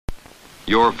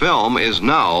Your film is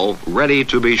now ready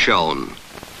to be shown.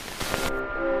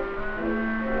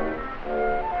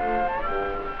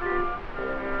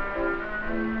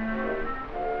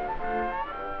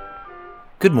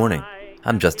 Good morning.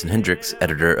 I'm Justin Hendricks,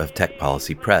 editor of Tech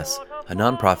Policy Press, a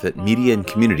nonprofit media and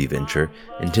community venture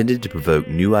intended to provoke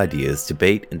new ideas,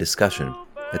 debate, and discussion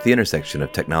at the intersection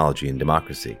of technology and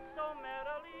democracy.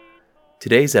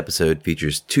 Today's episode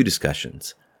features two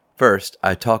discussions. First,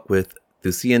 I talk with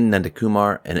Thusian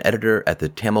Nandakumar, an editor at the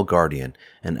Tamil Guardian,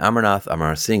 and Amarnath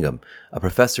Amarasingam, a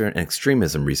professor and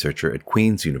extremism researcher at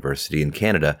Queen's University in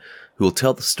Canada, who will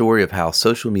tell the story of how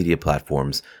social media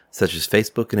platforms such as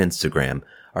Facebook and Instagram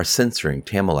are censoring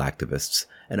Tamil activists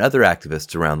and other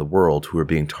activists around the world who are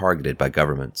being targeted by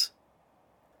governments.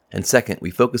 And second, we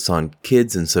focus on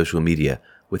kids and social media,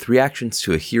 with reactions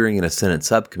to a hearing in a Senate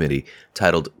subcommittee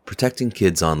titled Protecting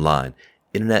Kids Online,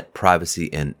 Internet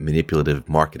Privacy and Manipulative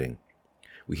Marketing.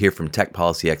 We hear from tech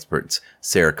policy experts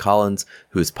Sarah Collins,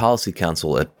 who is policy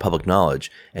counsel at Public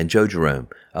Knowledge, and Joe Jerome,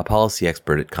 a policy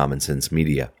expert at Common Sense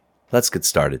Media. Let's get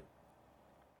started.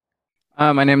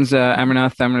 My name is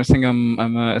Amarnath Amarasingam.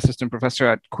 I'm an assistant professor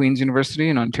at Queen's University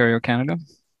in Ontario, Canada.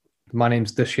 My name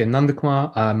is Thusian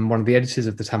Nandakumar. I'm one of the editors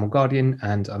of the Tamil Guardian,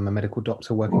 and I'm a medical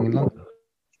doctor working in London.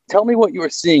 Tell me what you were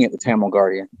seeing at the Tamil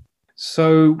Guardian.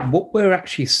 So what we're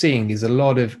actually seeing is a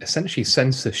lot of essentially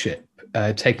censorship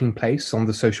taking place on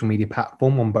the social media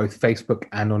platform on both Facebook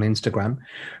and on Instagram.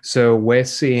 So we're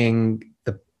seeing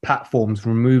the platforms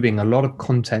removing a lot of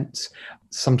content.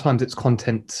 Sometimes it's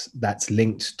content that's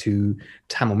linked to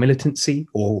Tamil militancy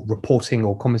or reporting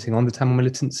or commenting on the Tamil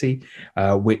militancy,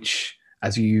 which,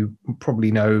 as you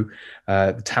probably know,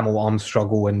 the Tamil armed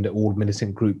struggle and all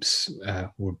militant groups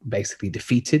were basically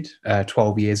defeated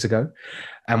 12 years ago.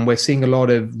 And we're seeing a lot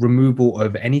of removal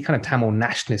of any kind of Tamil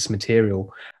nationalist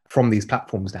material from these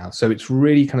platforms now. So it's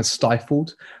really kind of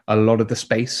stifled a lot of the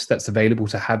space that's available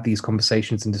to have these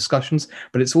conversations and discussions,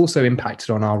 but it's also impacted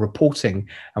on our reporting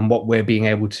and what we're being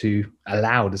able to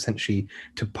allow essentially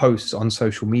to post on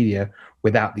social media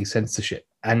without the censorship.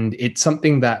 And it's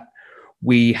something that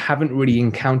we haven't really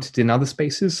encountered in other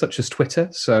spaces such as Twitter.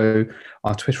 So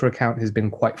our Twitter account has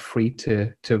been quite free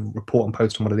to report and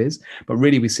post on what it is. But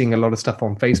really, we're seeing a lot of stuff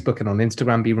on Facebook and on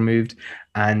Instagram be removed.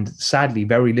 And sadly,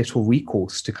 very little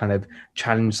recourse to kind of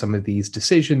challenge some of these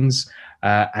decisions.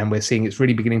 And we're seeing it's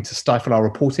really beginning to stifle our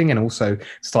reporting and also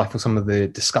stifle some of the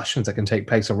discussions that can take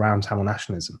place around Tamil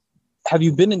nationalism. Have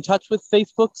you been in touch with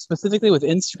Facebook, specifically with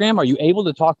Instagram? Are you able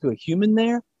to talk to a human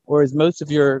there? Or is most of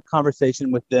your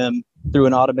conversation with them through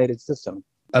an automated system?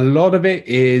 A lot of it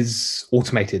is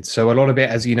automated. So a lot of it,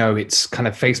 as you know, it's kind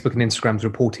of Facebook and Instagram's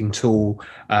reporting tool,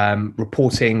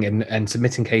 reporting and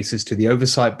submitting cases to the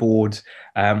oversight board,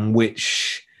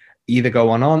 which either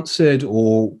go unanswered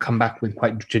or come back with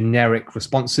quite generic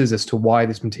responses as to why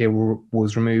this material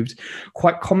was removed.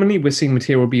 Quite commonly, we're seeing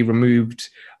material be removed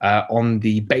on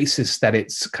the basis that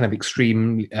it's kind of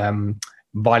extreme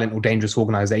violent or dangerous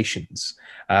organizations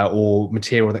or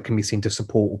material that can be seen to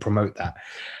support or promote that.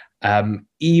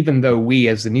 Even though we,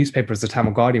 as the newspaper, as the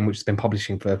Tamil Guardian, which has been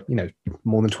publishing for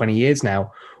more than 20 years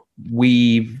now,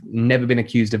 we've never been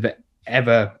accused of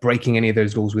ever breaking any of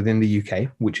those laws within the UK,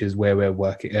 which is where we're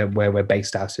working, where we're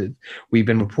based out of. We've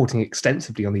been reporting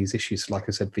extensively on these issues, like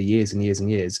I said, for years and years and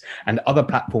years. And other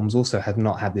platforms also have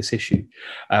not had this issue.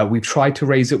 We've tried to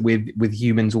raise it with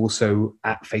humans also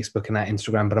at Facebook and at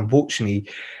Instagram, but unfortunately,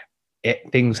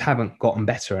 things haven't gotten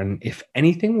better. And if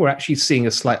anything, we're actually seeing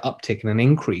a slight uptick and an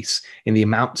increase in the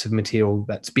amount of material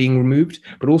that's being removed,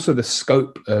 but also the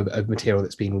scope of material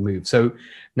that's being removed. So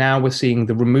now we're seeing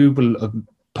the removal of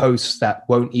posts that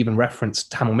won't even reference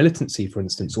Tamil militancy, for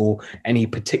instance, or any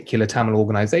particular Tamil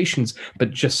organizations,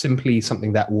 but just simply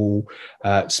something that will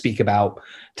speak about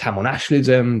Tamil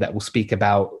nationalism, that will speak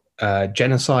about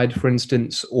genocide, for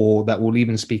instance, or that will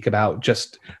even speak about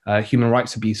just human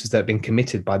rights abuses that have been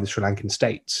committed by the Sri Lankan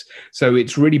states. So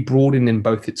it's really broadened in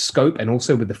both its scope and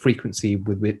also with the frequency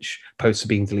with which posts are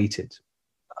being deleted.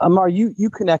 Amar,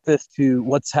 you connect this to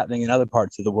what's happening in other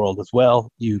parts of the world as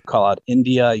well. You call out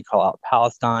India, you call out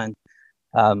Palestine.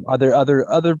 Are there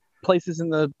other places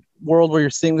in the world where you're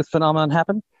seeing this phenomenon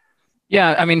happen?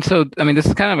 Yeah, this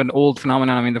is kind of an old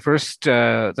phenomenon. The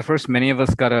first many of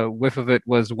us got a whiff of it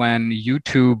was when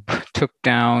YouTube took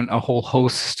down a whole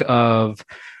host of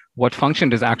what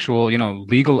functioned as actual,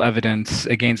 legal evidence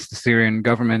against the Syrian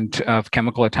government of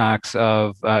chemical attacks,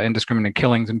 of indiscriminate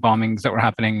killings and bombings that were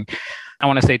happening, I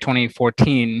want to say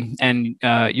 2014. And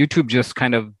YouTube just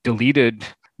kind of deleted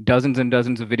dozens and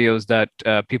dozens of videos that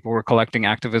people were collecting,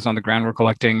 activists on the ground were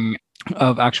collecting,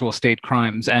 of actual state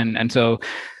crimes. And so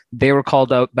They were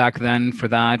called out back then for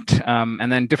that.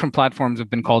 And then different platforms have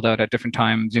been called out at different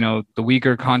times. The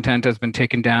Uyghur content has been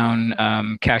taken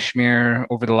down, Kashmir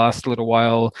over the last little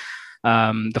while,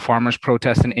 the farmers'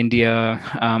 protests in India.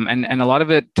 And a lot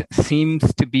of it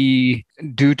seems to be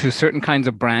due to certain kinds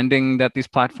of branding that these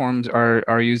platforms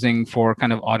are using for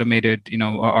kind of automated,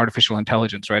 artificial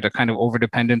intelligence, right? A kind of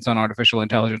overdependence on artificial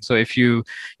intelligence. So if the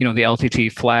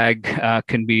LTT flag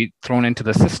can be thrown into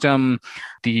the system,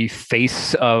 the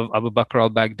face of Abu Bakr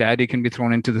al-Baghdadi can be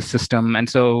thrown into the system. And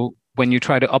so when you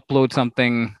try to upload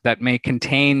something that may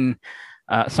contain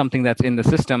something that's in the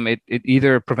system, it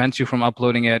either prevents you from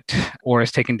uploading it or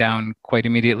is taken down quite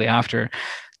immediately after.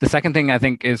 The second thing I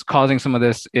think is causing some of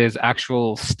this is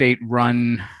actual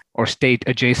state-run or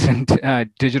state-adjacent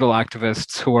digital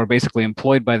activists who are basically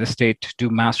employed by the state to do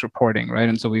mass reporting, right?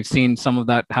 And so we've seen some of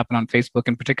that happen on Facebook,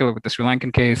 in particular with the Sri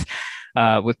Lankan case,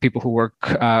 with people who work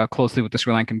closely with the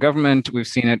Sri Lankan government. We've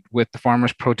seen it with the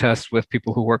farmers' protests, with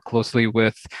people who work closely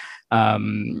with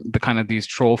the kind of these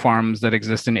troll farms that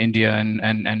exist in India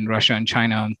and Russia and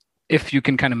China. If you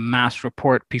can kind of mass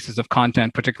report pieces of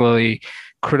content, particularly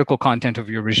critical content of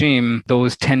your regime,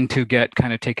 those tend to get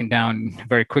kind of taken down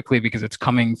very quickly because it's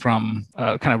coming from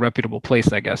a kind of reputable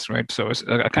place, I guess, right? So it's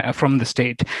kind of from the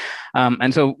state.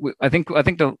 And so I think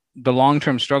the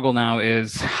long-term struggle now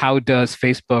is how does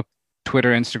Facebook,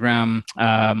 Twitter, Instagram,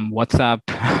 WhatsApp,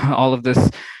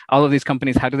 all of these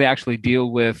companies, how do they actually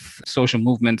deal with social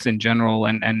movements in general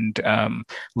and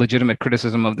legitimate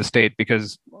criticism of the state?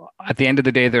 Because at the end of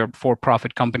the day, they're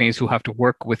for-profit companies who have to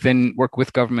work with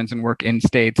governments and work in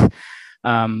states.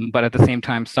 But at the same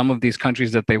time, some of these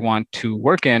countries that they want to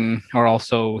work in are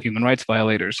also human rights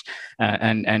violators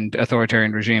and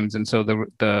authoritarian regimes. And so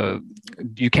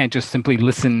you can't just simply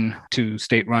listen to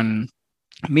state-run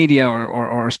media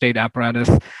or state apparatus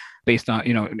based on,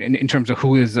 in terms of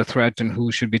who is a threat and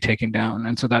who should be taken down.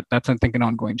 And so that's, I think, an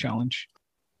ongoing challenge.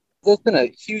 There's been a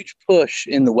huge push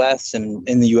in the West and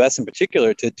in the US in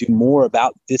particular to do more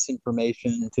about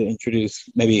disinformation, to introduce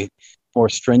maybe more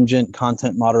stringent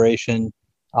content moderation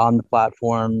on the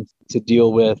platforms, to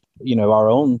deal with, our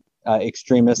own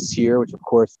extremists here, which of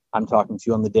course I'm talking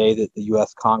to on the day that the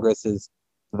US Congress is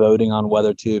voting on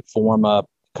whether to form a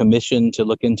commission to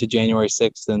look into January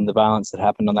 6th and the violence that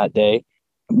happened on that day.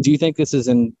 Do you think this is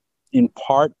in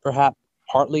part, perhaps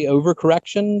partly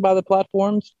overcorrection by the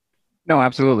platforms? No,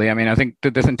 absolutely. I mean, I think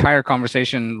that this entire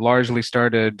conversation largely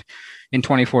started in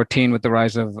 2014 with the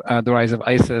rise of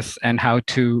ISIS and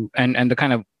and the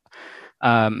kind of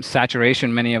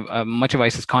saturation much of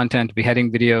ISIS content, beheading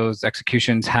videos,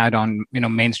 executions had on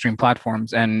mainstream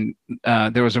platforms, and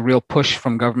there was a real push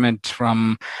from government,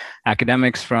 from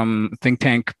academics, from think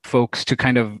tank folks to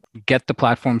kind of get the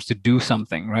platforms to do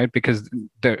something, right? Because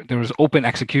there was open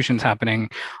executions happening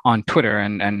on Twitter,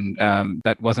 and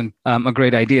that wasn't a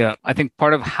great idea. I think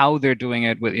part of how they're doing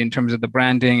it, in terms of the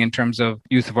branding, in terms of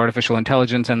use of artificial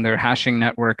intelligence and their hashing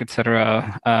network, et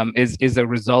cetera, is a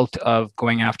result of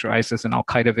going after ISIS and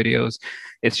Al-Qaeda videos.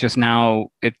 It's just now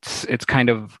it's kind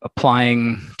of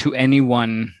applying to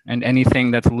anyone and anything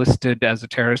that's listed as a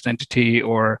terrorist entity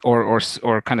or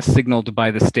kind of signaled by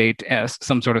the state as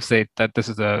some sort of state that this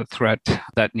is a threat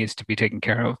that needs to be taken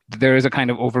care of. There is a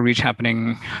kind of overreach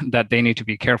happening that they need to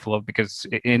be careful of, because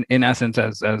in essence,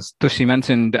 as Tushti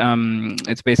mentioned,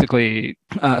 it's basically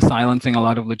silencing a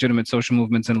lot of legitimate social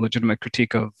movements and legitimate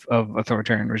critique of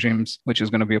authoritarian regimes, which is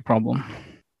going to be a problem.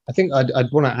 I think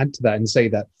I'd want to add to that and say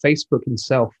that Facebook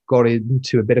itself got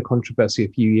into a bit of controversy a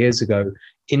few years ago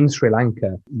in Sri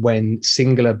Lanka when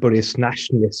singular Buddhist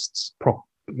nationalists,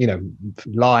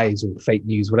 lies or fake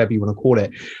news, whatever you want to call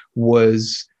it,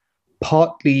 was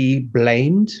partly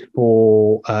blamed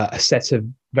for a set of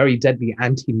very deadly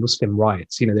anti-Muslim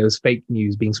riots. There was fake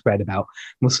news being spread about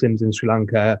Muslims in Sri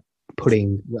Lanka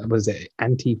putting,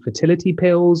 anti-fertility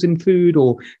pills in food,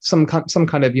 or some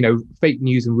kind of fake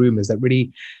news and rumors that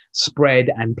really spread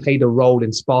and played a role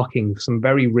in sparking some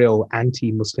very real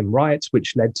anti-Muslim riots,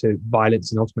 which led to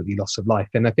violence and ultimately loss of life.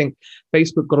 And I think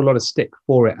Facebook got a lot of stick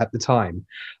for it at the time,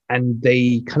 and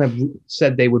they kind of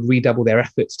said they would redouble their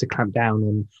efforts to clamp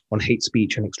down on hate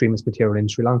speech and extremist material in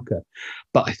Sri Lanka.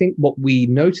 But I think what we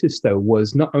noticed, though,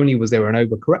 was not only was there an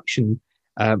overcorrection,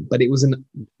 but it was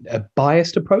a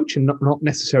biased approach and not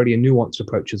necessarily a nuanced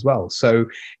approach as well. So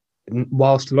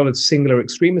whilst a lot of singular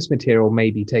extremist material may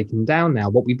be taken down now,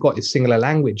 what we've got is singular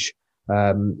language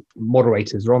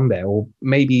moderators are on there, or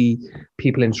maybe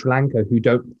people in Sri Lanka who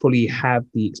don't fully have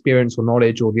the experience or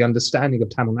knowledge or the understanding of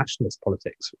Tamil nationalist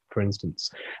politics, for instance.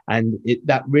 And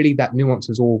that nuance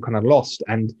is all kind of lost,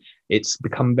 and it's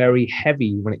become very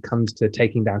heavy when it comes to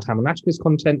taking down Tamil nationalist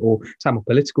content or Tamil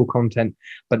political content,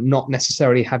 but not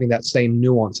necessarily having that same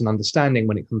nuance and understanding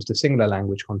when it comes to Sinhala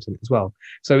language content as well.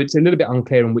 So it's a little bit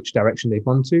unclear in which direction they've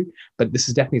gone to, but this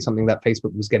is definitely something that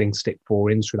Facebook was getting stick for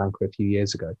in Sri Lanka a few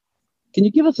years ago. Can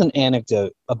you give us an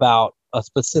anecdote about a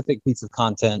specific piece of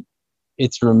content,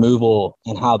 its removal,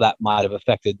 and how that might have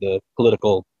affected the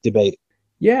political debate?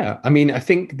 Yeah, I mean, I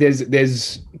think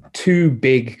there's two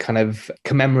big kind of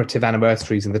commemorative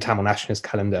anniversaries in the Tamil nationalist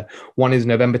calendar. One is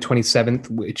November 27th,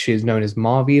 which is known as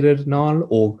Maaveerar Naal,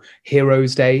 or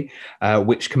Heroes Day,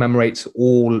 which commemorates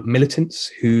all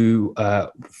militants who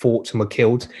fought and were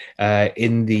killed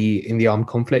in the armed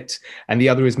conflict. And the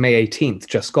other is May 18th,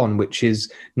 just gone, which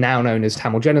is now known as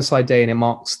Tamil Genocide Day, and it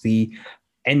marks the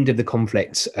end of the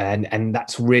conflict, and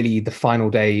that's really the final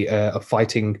day of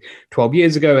fighting 12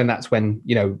 years ago, and that's when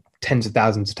tens of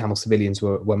thousands of Tamil civilians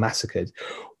were massacred.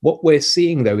 What we're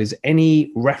seeing, though, is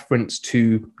any reference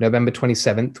to November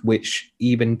 27th, which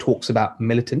even talks about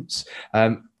militants,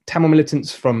 Tamil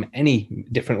militants from any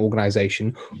different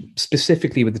organization,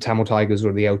 specifically with the Tamil Tigers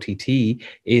or the LTT,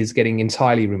 is getting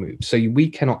entirely removed. So we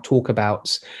cannot talk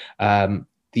about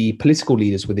the political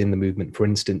leaders within the movement, for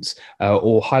instance,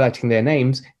 or highlighting their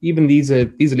names. Even these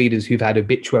are leaders who've had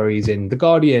obituaries in The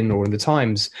Guardian or in The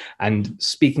Times, and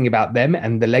speaking about them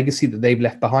and the legacy that they've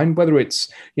left behind, whether it's,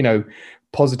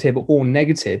 positive or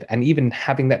negative, and even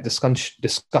having that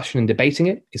discussion and debating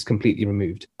it is completely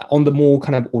removed. On the more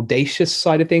kind of audacious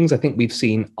side of things, I think we've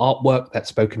seen artwork that's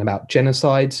spoken about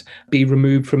genocides be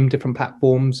removed from different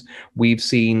platforms. We've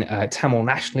seen Tamil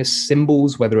nationalist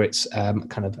symbols, whether it's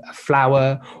kind of a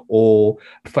flower or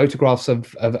photographs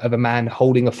of a man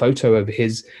holding a photo of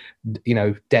his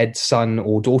dead son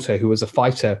or daughter who was a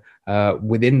fighter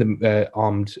within the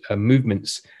armed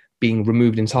movements, being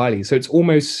removed entirely. So it's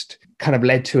almost kind of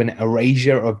led to an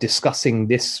erasure of discussing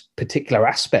this particular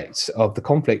aspect of the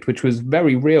conflict, which was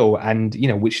very real and,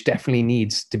 which definitely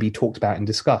needs to be talked about and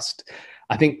discussed.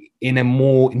 I think in a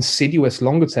more insidious,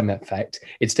 longer term effect,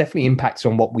 it's definitely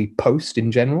impacted on what we post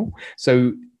in general.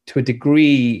 So to a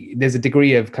degree, there's a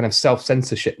degree of kind of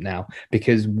self-censorship now,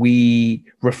 because we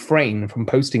refrain from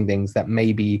posting things that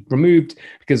may be removed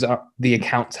because the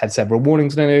accounts had several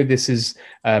warnings. And I know this is,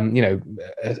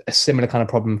 a similar kind of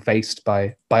problem faced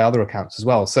by other accounts as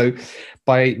well. So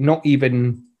by not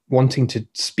even wanting to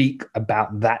speak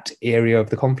about that area of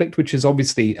the conflict, which is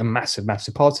obviously a massive,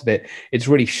 massive part of it, it's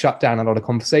really shut down a lot of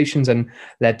conversations and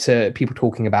led to people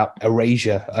talking about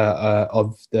erasure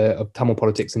of Tamil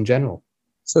politics in general.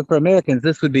 So for Americans,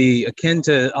 this would be akin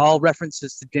to all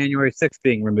references to January 6th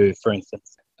being removed, for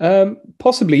instance.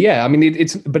 Possibly, yeah. I mean,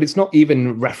 it's not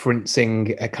even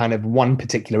referencing a kind of one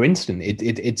particular incident.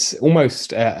 It's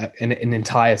almost an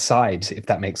entire side, if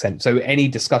that makes sense. So any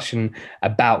discussion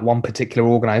about one particular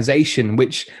organization,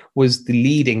 which was the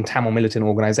leading Tamil militant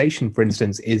organization, for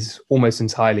instance, is almost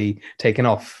entirely taken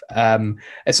off,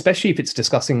 especially if it's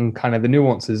discussing kind of the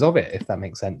nuances of it, if that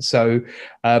makes sense. So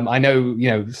I know,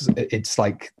 it's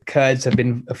like Kurds have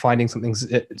been finding something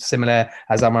similar,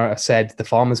 as Amar said, the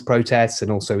farmers' protests, and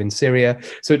also in Syria.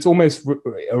 So it's almost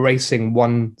erasing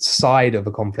one side of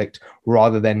a conflict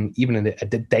rather than even a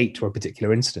date or a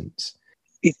particular instance.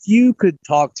 If you could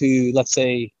talk to, let's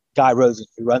say, Guy Rosen,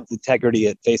 who runs integrity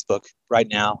at Facebook right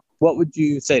now, what would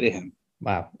you say to him?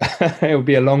 Wow. It would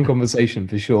be a long conversation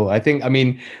for sure. I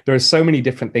mean, there are so many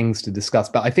different things to discuss,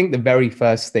 but I think the very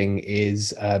first thing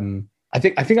is, I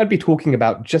think I'd be talking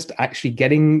about just actually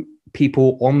getting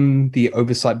people on the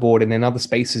oversight board and in other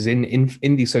spaces in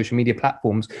these social media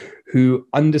platforms who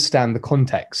understand the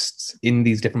contexts in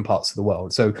these different parts of the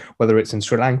world. So whether it's in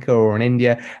Sri Lanka or in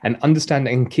India, and understand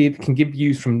and can give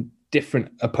views from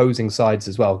different opposing sides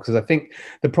as well. Because I think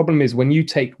the problem is when you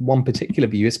take one particular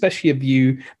view, especially a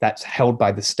view that's held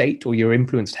by the state, or you're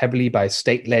influenced heavily by a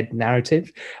state-led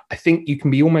narrative, I think you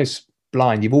can be almost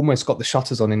blind. You've almost got the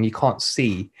shutters on and you can't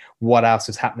see what else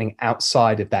is happening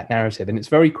outside of that narrative. And it's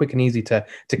very quick and easy to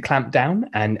clamp down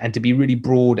and to be really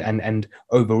broad and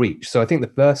overreach. So I think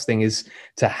the first thing is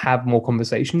to have more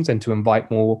conversations and to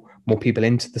invite more people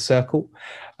into the circle,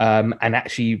 and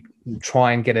actually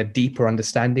try and get a deeper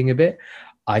understanding of it.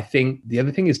 I think the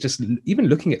other thing is just even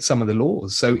looking at some of the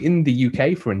laws. So in the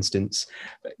UK, for instance,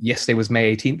 yesterday was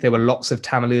May 18th, there were lots of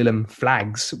Tamil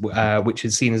flags, which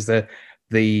is seen as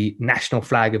the national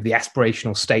flag of the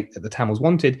aspirational state that the Tamils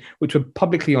wanted, which were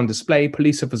publicly on display,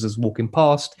 police officers walking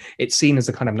past. It's seen as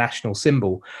a kind of national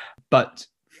symbol. But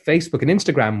Facebook and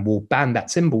Instagram will ban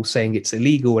that symbol, saying it's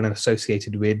illegal and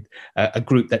associated with a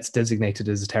group that's designated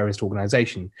as a terrorist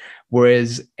organization.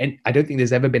 Whereas I don't think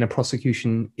there's ever been a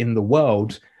prosecution in the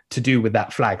world to do with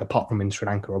that flag, apart from in Sri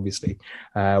Lanka, obviously,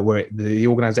 where the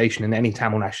organization and any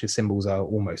Tamil nationalist symbols are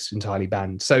almost entirely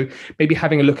banned. So maybe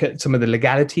having a look at some of the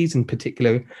legalities in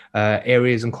particular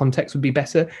areas and contexts would be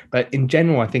better. But in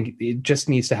general, I think it just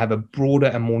needs to have a broader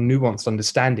and more nuanced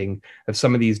understanding of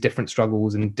some of these different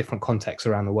struggles and different contexts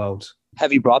around the world.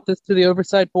 Have you brought this to the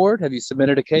oversight board? Have you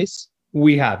submitted a case?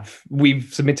 We have.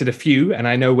 We've submitted a few, and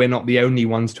I know we're not the only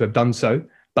ones to have done so.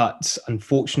 But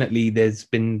unfortunately, there's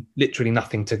been literally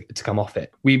nothing to come off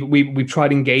it. We've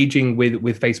tried engaging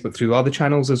with Facebook through other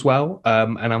channels as well.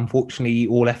 And unfortunately,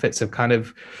 all efforts have kind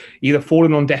of either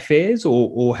fallen on deaf ears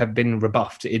or have been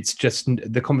rebuffed. It's just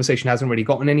the conversation hasn't really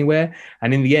gotten anywhere.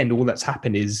 And in the end, all that's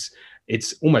happened is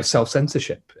it's almost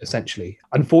self-censorship, essentially.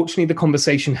 Unfortunately, the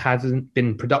conversation hasn't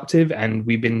been productive, and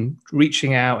we've been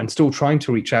reaching out and still trying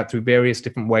to reach out through various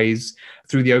different ways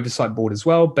through the oversight board as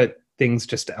well. But things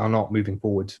just are not moving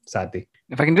forward, sadly.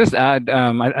 If I can just add,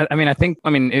 one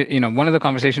of the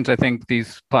conversations I think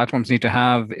these platforms need to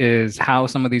have is how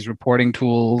some of these reporting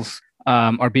tools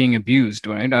are being abused,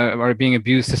 right? Are being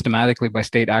abused systematically by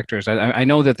state actors. I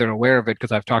know that they're aware of it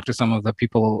because I've talked to some of the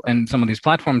people in some of these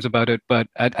platforms about it, but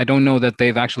I don't know that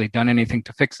they've actually done anything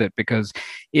to fix it. Because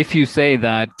if you say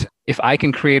that if I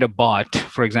can create a bot,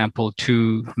 for example,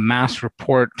 to mass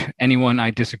report anyone I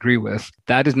disagree with,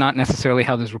 that is not necessarily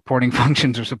how those reporting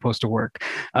functions are supposed to work.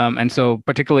 And so,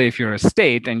 particularly if you're a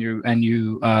state and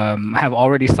you have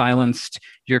already silenced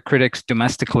your critics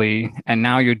domestically, and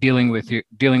now you're dealing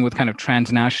with kind of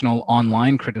transnational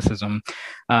online criticism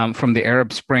from the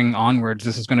Arab Spring onwards.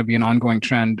 This is going to be an ongoing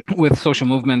trend with social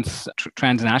movements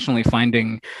transnationally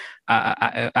finding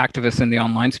activists in the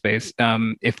online space.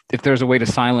 If there's a way to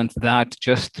silence that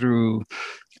just through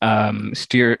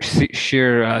sheer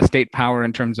state power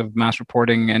in terms of mass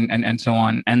reporting and so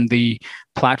on, and the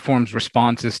platform's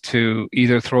response is to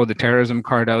either throw the terrorism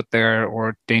card out there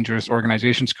or dangerous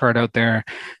organizations card out there,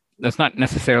 that's not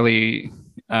necessarily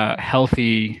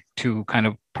healthy to kind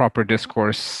of proper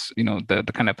discourse,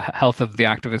 the kind of health of the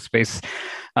activist space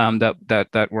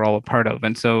that we're all a part of.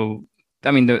 And so, I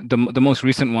mean, the most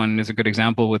recent one is a good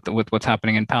example with what's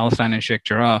happening in Palestine and Sheikh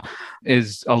Jarrah.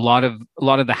 Is a lot of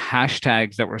the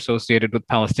hashtags that were associated with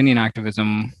Palestinian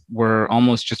activism were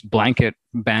almost just blanket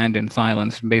banned and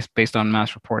silenced based on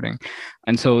mass reporting.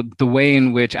 And so the way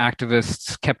in which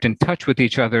activists kept in touch with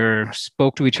each other,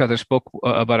 spoke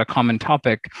about a common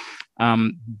topic,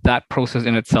 that process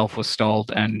in itself was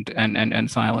stalled and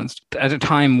silenced at a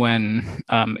time when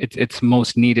it's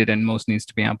most needed and most needs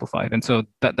to be amplified. And so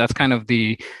that's kind of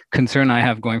the concern I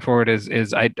have going forward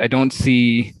is I don't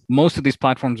see most of these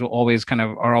platforms are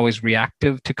always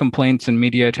reactive to complaints and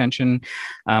media attention.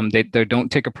 They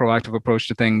don't take a proactive approach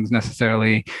to things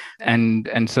necessarily. And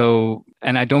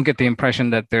I don't get the impression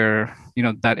that they're,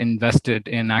 that invested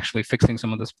in actually fixing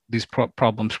some of these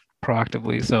problems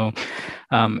proactively. So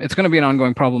it's going to be an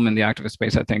ongoing problem in the activist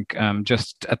space, I think,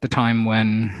 just at the time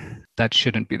when that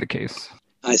shouldn't be the case.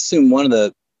 I assume one of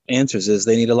the answers is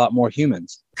they need a lot more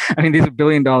humans. I mean, these are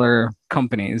billion-dollar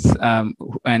companies,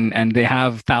 and they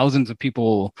have thousands of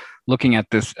people looking at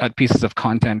pieces of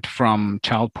content, from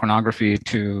child pornography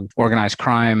to organized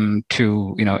crime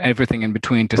to everything in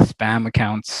between, to spam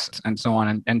accounts and so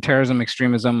on. And terrorism,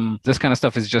 extremism, this kind of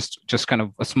stuff is just kind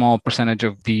of a small percentage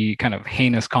of the kind of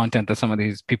heinous content that some of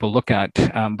these people look at.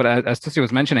 But as Tusi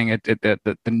was mentioning,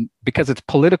 because it's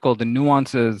political, the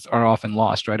nuances are often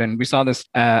lost, right? And we saw this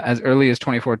as early as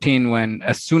 2014, when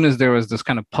as soon as there was this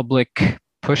kind of public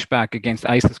pushback against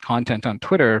ISIS content on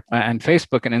Twitter and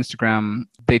Facebook and Instagram,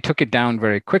 they took it down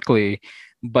very quickly,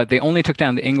 but they only took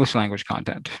down the English language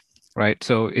content, right?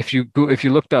 So if you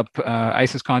looked up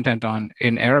ISIS content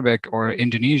in Arabic or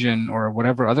Indonesian or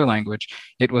whatever other language,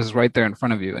 it was right there in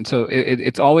front of you. And so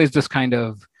it's always this kind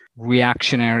of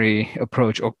reactionary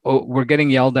approach. Oh, we're getting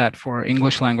yelled at for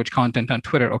English language content on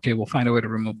Twitter. Okay, we'll find a way to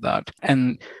remove that.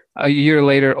 And a year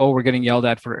later, we're getting yelled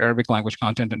at for Arabic language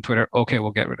content on Twitter. Okay,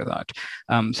 we'll get rid of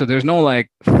that. So there's no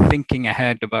thinking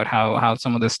ahead about how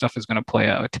some of this stuff is going to play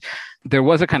out. There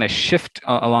was a kind of shift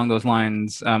along those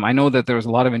lines. I know that there was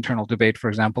a lot of internal debate, for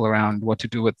example, around what to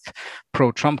do with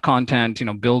pro-Trump content,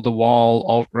 build a wall,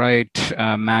 alt-right,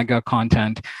 MAGA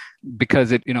content.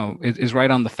 because it, is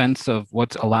right on the fence of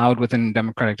what's allowed within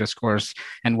democratic discourse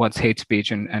and what's hate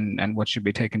speech and what should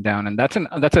be taken down. And that's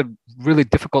a really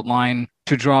difficult line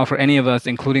to draw for any of us,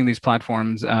 including these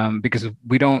platforms, because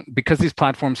these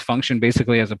platforms function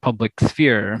basically as a public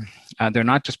sphere. They're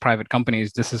not just private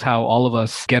companies. This is how all of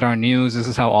us get our news. This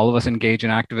is how all of us engage in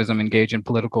activism, engage in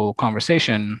political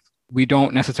conversation. We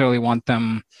don't necessarily want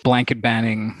them blanket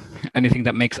banning anything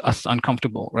that makes us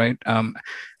uncomfortable, right?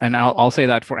 And I'll say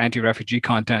that for anti-refugee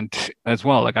content as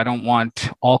well. Like, I don't want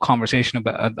all conversation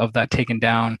of that taken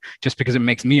down just because it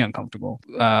makes me uncomfortable.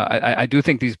 I do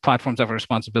think these platforms have a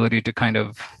responsibility to kind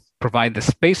of provide the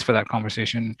space for that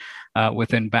conversation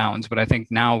within bounds. But I think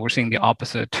now we're seeing the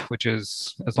opposite, which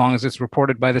is, as long as it's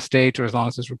reported by the state, or as long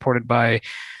as it's reported by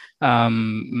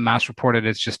mass reported,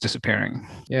 it's just disappearing.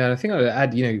 Yeah, I think I would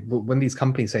add, when these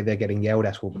companies say they're getting yelled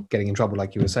at or getting in trouble,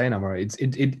 like you were saying, Amar,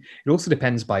 it also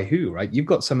depends by who, right? You've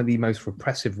got some of the most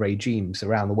repressive regimes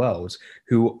around the world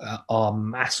who are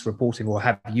mass reporting or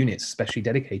have units especially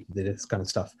dedicated to this kind of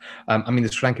stuff. The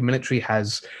Sri Lankan military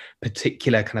has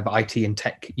particular kind of IT and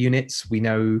tech units. We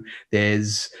know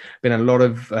there's been a lot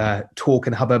of talk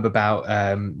and hubbub about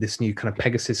this new kind of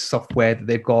Pegasus software that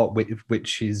they've got,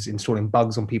 which is installing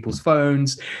bugs on people's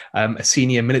phones. A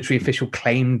senior military official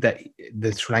claimed that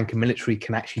the Sri Lankan military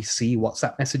can actually see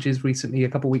WhatsApp messages recently, a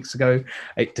couple of weeks ago,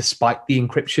 despite the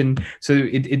encryption. So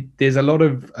there's a lot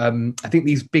of, I think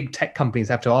these big tech companies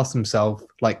have to ask themselves,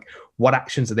 like, what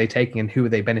actions are they taking and who are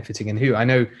they benefiting and who? I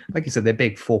know, like you said, they're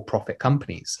big for-profit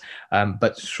companies,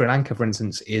 but Sri Lanka, for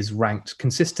instance, is ranked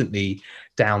consistently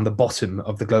down the bottom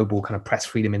of the global kind of press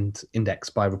freedom index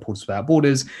by Reporters Without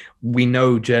Borders. We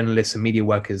know journalists and media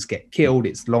workers get killed.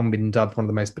 It's long been dubbed one of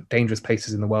the most dangerous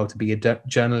places in the world to be a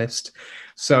journalist.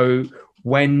 So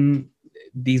when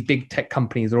these big tech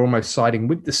companies are almost siding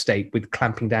with the state with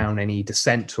clamping down any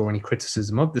dissent or any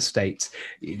criticism of the state,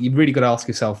 you've really got to ask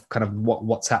yourself kind of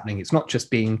what's happening. It's not just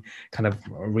being kind of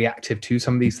reactive to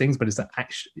some of these things, but it's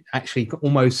actually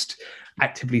almost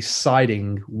actively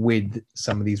siding with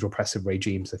some of these repressive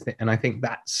regimes. And I think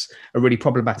that's a really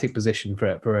problematic position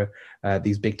for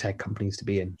these big tech companies to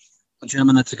be in. Well,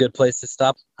 gentlemen, that's a good place to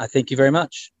stop. I thank you very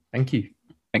much. Thank you.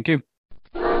 Thank you.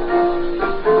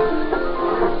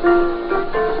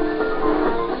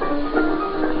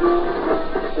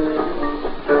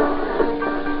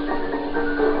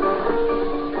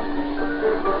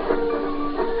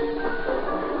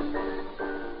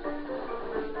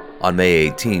 On May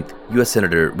 18th, U.S.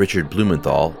 Senator Richard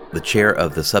Blumenthal, the chair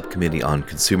of the Subcommittee on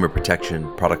Consumer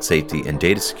Protection, Product Safety, and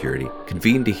Data Security,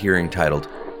 convened a hearing titled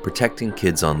Protecting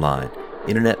Kids Online,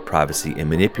 Internet Privacy and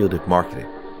Manipulative Marketing.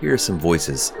 Here are some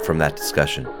voices from that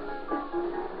discussion.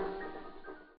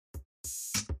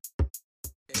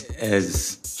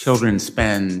 As children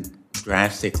spend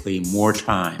drastically more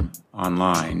time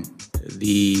online,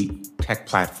 the tech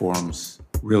platforms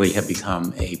really have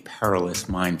become a perilous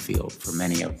minefield for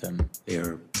many of them.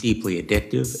 They're deeply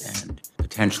addictive and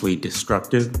potentially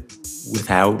destructive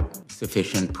without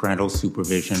sufficient parental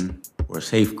supervision or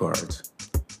safeguards.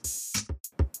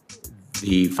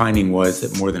 The finding was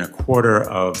that more than a quarter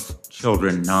of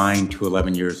children 9 to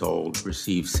 11 years old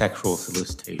receive sexual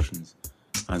solicitations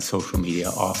on social media,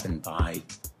 often by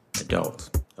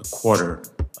adults. A quarter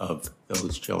of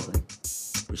those children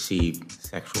receive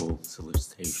sexual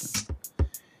solicitations.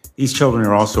 These children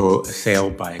are also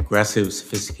assailed by aggressive,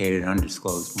 sophisticated,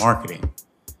 undisclosed marketing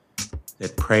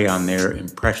that prey on their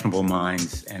impressionable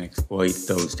minds and exploit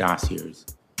those dossiers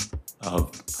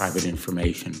of private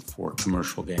information for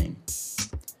commercial gain.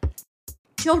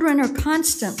 Children are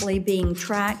constantly being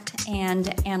tracked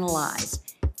and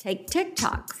analyzed. Take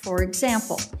TikTok, for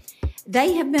example.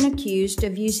 They have been accused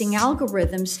of using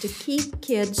algorithms to keep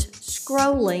kids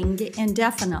scrolling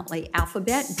indefinitely.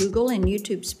 Alphabet, Google, and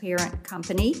YouTube's parent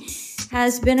company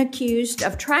has been accused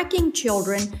of tracking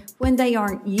children when they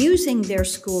aren't using their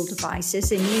school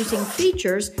devices and using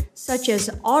features such as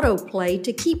autoplay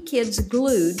to keep kids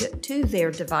glued to their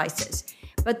devices.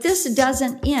 But this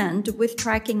doesn't end with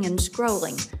tracking and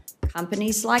scrolling.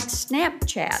 Companies like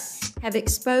Snapchat have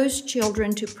exposed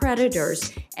children to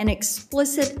predators and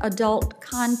explicit adult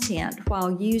content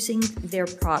while using their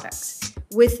products.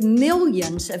 With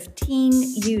millions of teen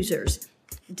users,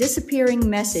 disappearing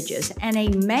messages, and a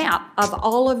map of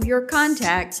all of your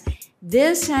contacts,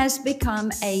 this has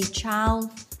become a child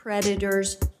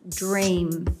predator's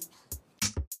dream.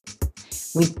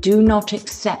 We do not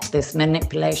accept this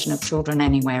manipulation of children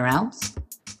anywhere else.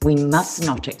 We must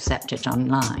not accept it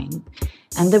online.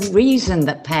 And the reason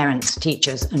that parents,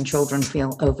 teachers, and children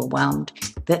feel overwhelmed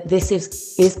that this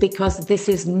is because this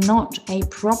is not a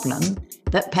problem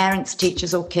that parents,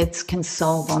 teachers, or kids can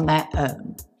solve on their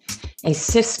own. A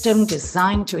system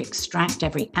designed to extract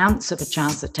every ounce of a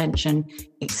child's attention,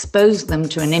 expose them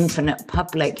to an infinite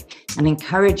public, and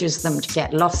encourages them to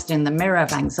get lost in the mirror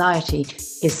of anxiety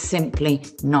is simply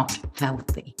not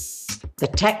healthy. The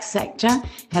tech sector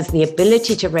has the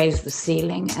ability to raise the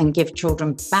ceiling and give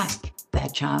children back their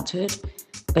childhood,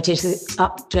 but it is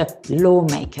up to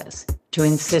lawmakers to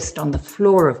insist on the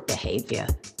floor of behavior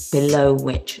below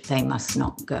which they must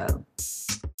not go.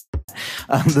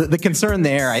 The concern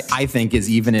there, I think, is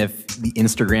even if the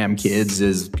Instagram Kids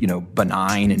is,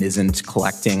 benign and isn't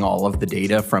collecting all of the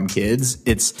data from kids,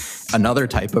 it's another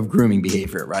type of grooming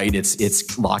behavior, right?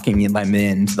 It's locking them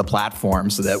into the platform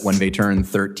so that when they turn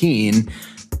 13,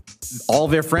 all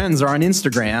their friends are on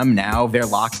Instagram. Now they're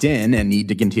locked in and need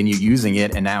to continue using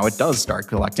it. And now it does start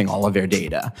collecting all of their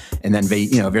data. And then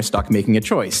they're stuck making a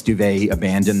choice. Do they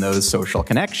abandon those social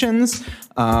connections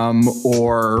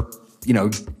or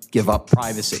give up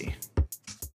privacy?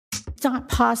 It's not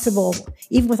possible,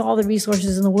 even with all the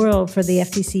resources in the world, for the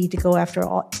FTC to go after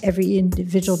every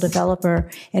individual developer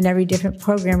and every different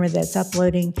programmer that's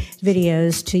uploading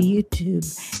videos to YouTube.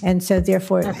 And so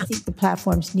therefore, I think the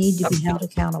platforms need to be held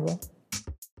accountable.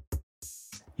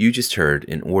 You just heard,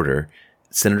 in order,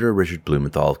 Senator Richard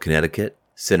Blumenthal of Connecticut,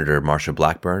 Senator Marsha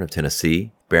Blackburn of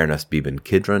Tennessee, Baroness Beeban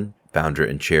Kidron, founder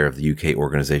and chair of the UK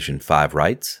organization Five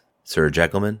Rights, Sir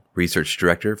Egelman, Research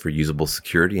Director for Usable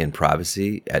Security and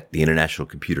Privacy at the International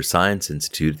Computer Science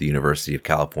Institute at the University of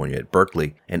California at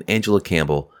Berkeley, and Angela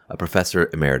Campbell, a Professor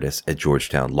Emeritus at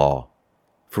Georgetown Law.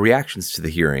 For reactions to the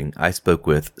hearing, I spoke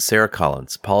with Sarah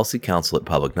Collins, Policy Counsel at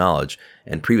Public Knowledge,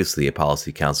 and previously a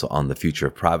Policy Counsel on the Future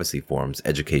of Privacy Forum's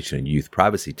Education and Youth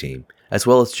Privacy team, as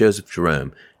well as Joseph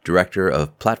Jerome, Director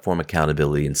of Platform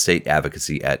Accountability and State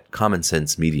Advocacy at Common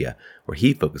Sense Media, where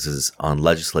he focuses on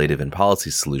legislative and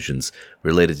policy solutions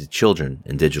related to children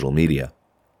and digital media.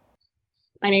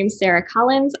 My name is Sarah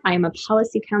Collins. I am a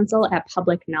Policy Counsel at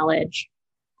Public Knowledge.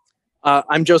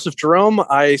 I'm Joseph Jerome.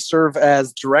 I serve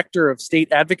as Director of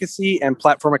State Advocacy and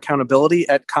Platform Accountability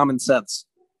at Common Sense.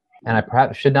 And I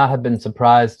perhaps should not have been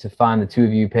surprised to find the two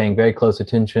of you paying very close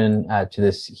attention to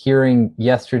this hearing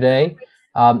yesterday.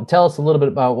 Tell us a little bit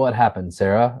about what happened,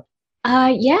 Sarah.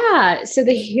 So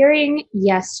the hearing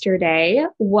yesterday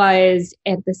was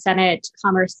at the Senate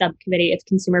Commerce Subcommittee of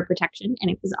Consumer Protection, and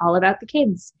it was all about the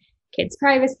kids. Kids'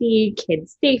 privacy,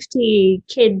 kids' safety,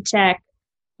 kid tech.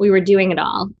 We were doing it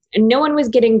all. And no one was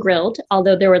getting grilled,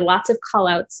 although there were lots of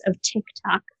call-outs of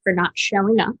TikTok for not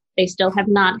showing up. They still have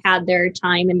not had their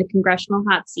time in the congressional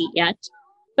hot seat yet.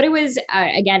 But it was,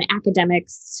 again,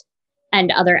 academics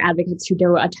and other advocates who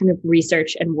do a ton of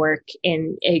research and work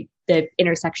in the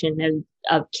intersection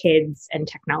of kids and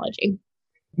technology.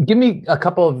 Give me a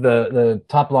couple of the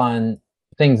top line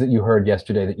things that you heard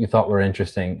yesterday that you thought were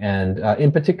interesting, and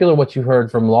in particular, what you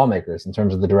heard from lawmakers in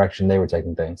terms of the direction they were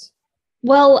taking things.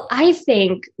 Well, I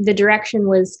think the direction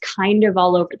was kind of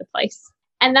all over the place.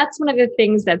 And that's one of the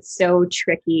things that's so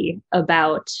tricky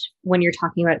about when you're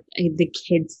talking about the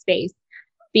kids space.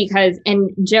 Because,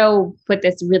 and Joe put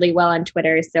this really well on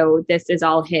Twitter, so this is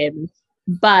all him.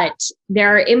 But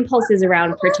there are impulses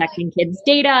around protecting kids'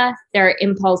 data. There are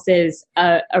impulses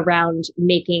around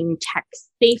making tech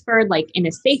safer, like in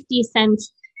a safety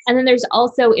sense. And then there's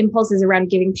also impulses around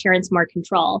giving parents more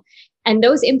control. And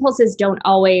those impulses don't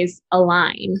always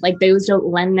align. Like those don't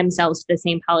lend themselves to the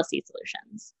same policy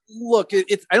solutions. Look,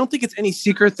 I don't think it's any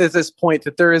secret at this point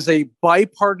that there is a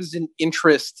bipartisan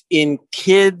interest in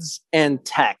kids and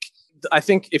tech. I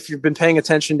think if you've been paying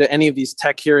attention to any of these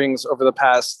tech hearings over the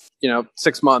past,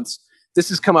 6 months, this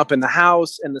has come up in the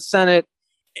House and the Senate.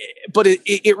 But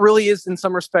it really is, in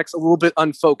some respects, a little bit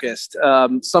unfocused.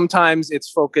 Sometimes it's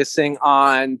focusing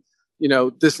on,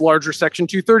 this larger Section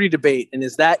 230 debate, and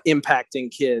is that impacting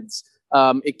kids?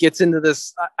 It gets into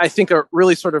this, I think, a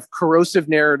really sort of corrosive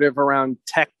narrative around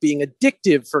tech being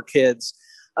addictive for kids.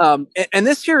 And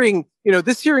this hearing,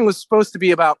 was supposed to be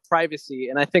about privacy,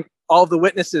 and I think all of the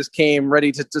witnesses came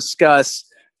ready to discuss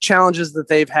challenges that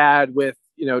they've had with,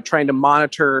 trying to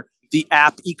monitor the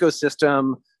app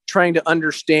ecosystem, trying to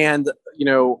understand,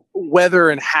 whether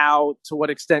and how, to what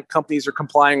extent companies are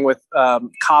complying with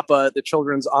COPPA, the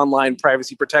Children's Online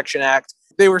Privacy Protection Act.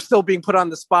 They were still being put on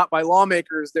the spot by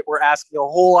lawmakers that were asking a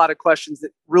whole lot of questions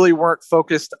that really weren't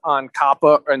focused on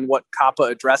COPPA and what COPPA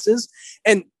addresses.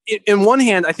 And in one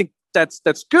hand, I think that's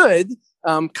good.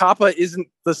 COPPA isn't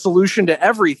the solution to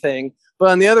everything. But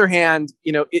on the other hand,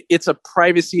 it's a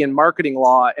privacy and marketing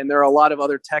law, and there are a lot of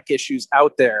other tech issues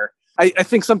out there. I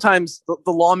think sometimes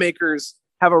the lawmakers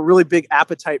have a really big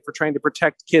appetite for trying to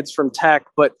protect kids from tech,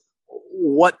 but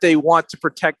what they want to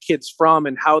protect kids from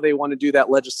and how they want to do that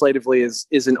legislatively is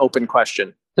an open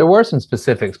question. There were some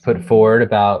specifics put forward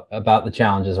about the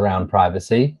challenges around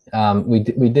privacy. We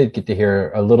did get to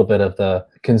hear a little bit of the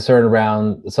concern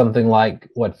around something like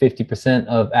 50%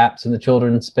 of apps in the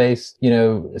children's space,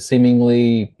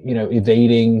 seemingly,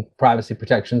 evading privacy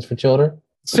protections for children.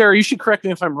 Sarah, you should correct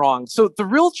me if I'm wrong. So the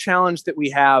real challenge that we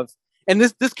have, and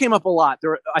this came up a lot.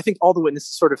 I think all the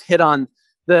witnesses sort of hit on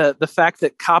the fact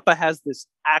that COPPA has this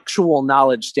actual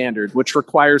knowledge standard, which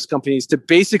requires companies to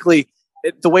basically,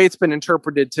 the way it's been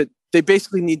interpreted, they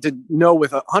basically need to know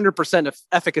with 100% of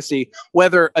efficacy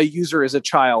whether a user is a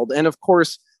child. And of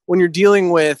course, when you're dealing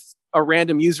with a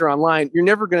random user online, you're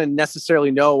never going to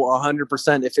necessarily know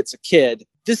 100% if it's a kid.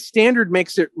 This standard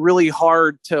makes it really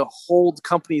hard to hold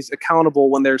companies accountable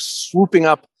when they're swooping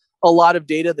up a lot of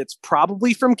data that's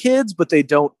probably from kids, but they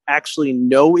don't actually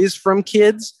know is from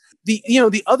kids.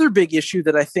 The other big issue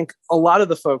that I think a lot of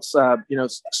the folks,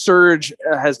 Surge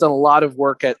has done a lot of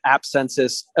work at App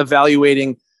Census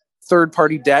evaluating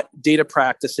third-party data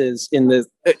practices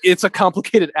it's a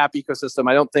complicated app ecosystem.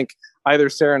 I don't think either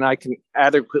Sarah and I can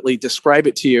adequately describe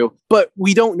it to you, but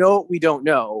we don't know what we don't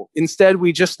know. Instead,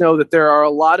 we just know that there are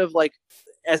a lot of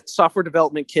software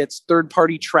development kits,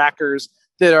 third-party trackers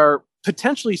that are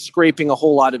potentially scraping a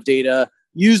whole lot of data,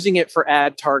 using it for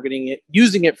ad targeting,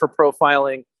 using it for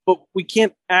profiling, but we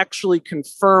can't actually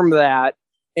confirm that.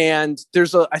 And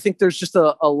I think there's just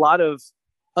a lot of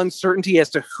uncertainty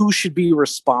as to who should be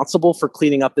responsible for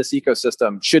cleaning up this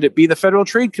ecosystem. Should it be the Federal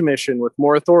Trade Commission with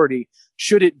more authority?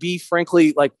 Should it be,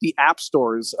 frankly, like the app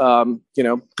stores,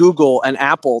 Google and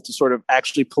Apple, to sort of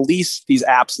actually police these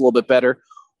apps a little bit better?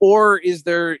 Or is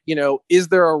there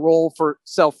a role for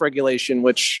self-regulation,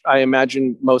 which I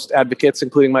imagine most advocates,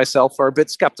 including myself, are a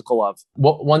bit skeptical of?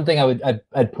 Well, one thing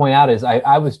I'd point out is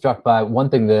I was struck by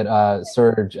one thing that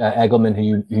Serge Egelman,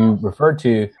 who you referred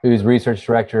to, who's research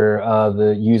director of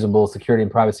the Usable Security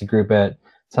and Privacy Group at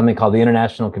something called the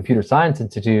International Computer Science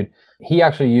Institute. He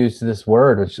actually used this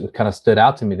word, which kind of stood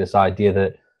out to me, this idea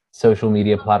that social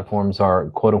media platforms are,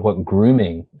 quote unquote,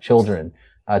 grooming children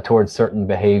towards certain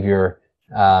behavior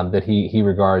that he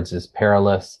regards as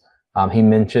perilous. He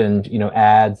mentioned,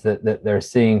 ads that they're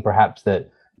seeing perhaps that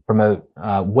promote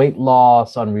weight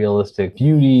loss, unrealistic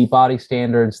beauty, body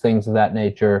standards, things of that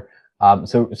nature.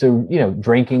 So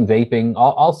drinking, vaping,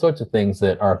 all sorts of things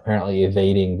that are apparently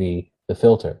evading the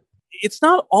filter. It's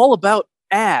not all about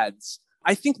ads.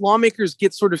 I think lawmakers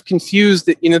get sort of confused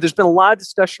that, there's been a lot of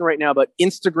discussion right now about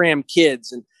Instagram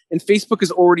Kids, and Facebook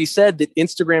has already said that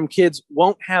Instagram Kids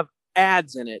won't have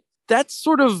ads in it. That's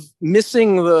sort of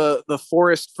missing the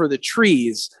forest for the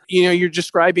trees. You're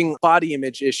describing body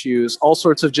image issues, all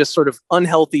sorts of just sort of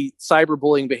unhealthy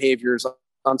cyberbullying behaviors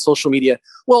on social media.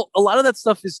 Well, a lot of that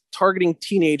stuff is targeting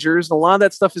teenagers, and a lot of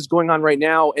that stuff is going on right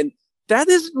now. And that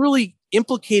isn't really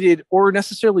implicated or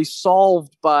necessarily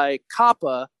solved by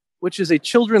COPPA, which is a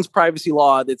children's privacy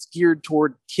law that's geared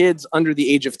toward kids under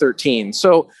the age of 13.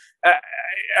 So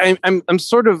I'm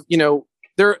sort of,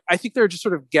 I think there are just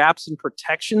sort of gaps in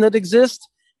protection that exist.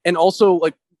 And also,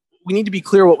 we need to be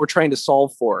clear what we're trying to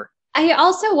solve for. I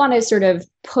also want to sort of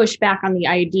push back on the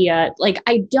idea,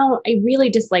 I really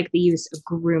dislike the use of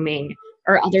grooming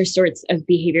or other sorts of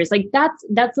behaviors.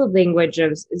 That's the language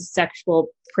of sexual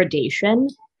predation.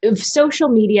 If social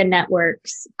media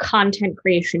networks, content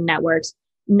creation networks,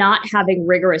 not having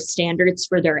rigorous standards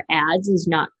for their ads is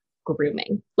not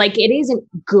grooming. It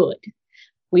isn't good.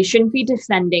 We shouldn't be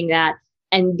defending that.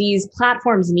 And these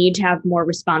platforms need to have more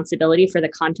responsibility for the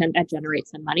content that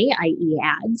generates them money, i.e.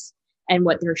 ads, and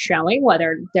what they're showing,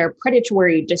 whether they're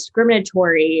predatory,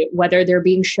 discriminatory, whether they're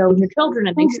being shown to children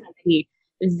and they shouldn't be.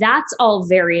 That's all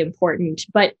very important.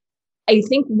 But I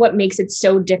think what makes it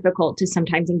so difficult to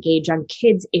sometimes engage on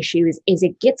kids' issues is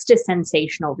it gets to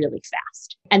sensational really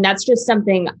fast. And that's just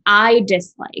something I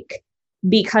dislike,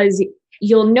 because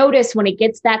you'll notice when it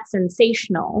gets that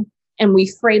sensational and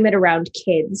we frame it around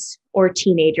kids or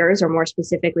teenagers, or more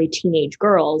specifically teenage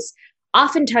girls,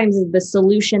 oftentimes the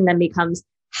solution then becomes,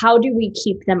 how do we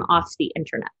keep them off the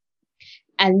internet?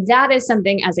 And that is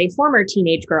something, as a former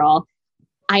teenage girl,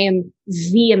 I am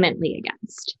vehemently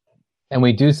against. And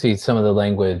we do see some of the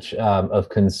language of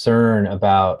concern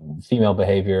about female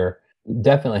behavior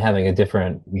definitely having a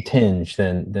different tinge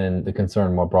than the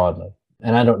concern more broadly.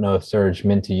 And I don't know if Serge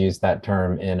meant to use that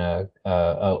term in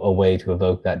a way to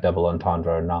evoke that double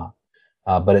entendre or not.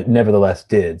 But it nevertheless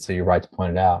did, so you're right to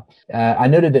point it out. I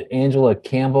noted that Angela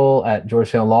Campbell at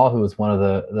Georgetown Law, who was one of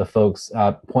the folks,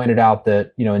 pointed out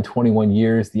that, in 21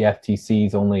 years, the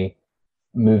FTC's only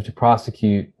moved to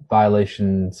prosecute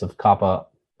violations of COPPA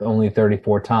only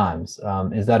 34 times.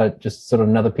 Is that just sort of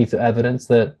another piece of evidence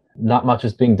that not much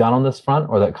is being done on this front,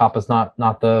 or that COPPA's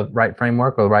not the right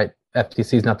framework, or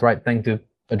FTC is not the right thing to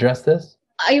address this?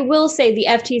 I will say the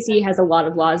FTC has a lot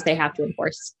of laws they have to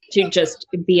enforce to just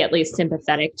be at least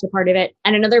sympathetic to part of it.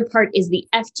 And another part is the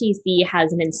FTC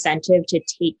has an incentive to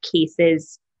take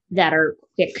cases that are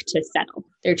quick to settle.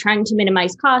 They're trying to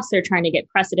minimize costs. They're trying to get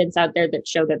precedents out there that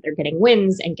show that they're getting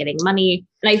wins and getting money.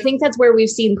 And I think that's where we've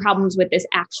seen problems with this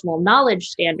actual knowledge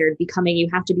standard becoming, you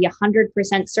have to be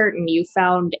 100% certain you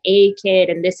found a kid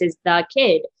and this is the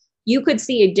kid. You could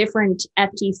see a different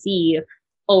FTC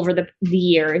over the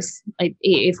years, like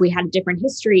if we had a different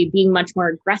history, being much more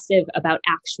aggressive about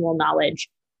actual knowledge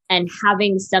and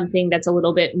having something that's a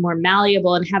little bit more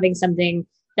malleable and having something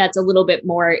that's a little bit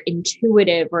more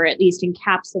intuitive, or at least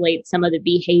encapsulate some of the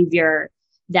behavior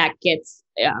that gets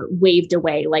waved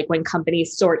away, like when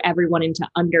companies sort everyone into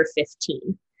under 15.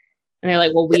 And they're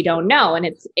like, well, we don't know. And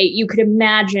you could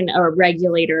imagine a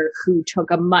regulator who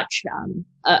took a much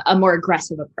a more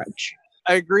aggressive approach.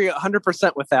 I agree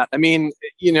 100% with that. I mean,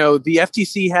 the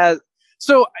FTC has,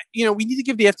 we need to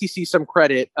give the FTC some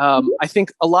credit. I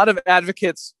think a lot of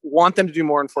advocates want them to do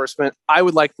more enforcement. I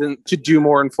would like them to do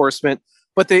more enforcement,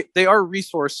 but they are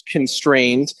resource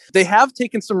constrained. They have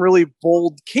taken some really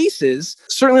bold cases.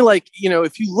 Certainly,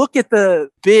 if you look at the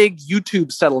big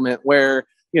YouTube settlement where,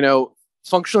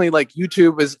 functionally like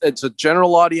YouTube it's a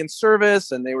general audience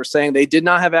service, and they were saying they did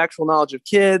not have actual knowledge of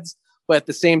kids. But at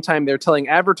the same time, they're telling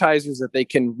advertisers that they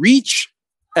can reach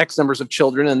X numbers of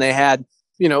children, and they had,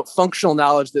 functional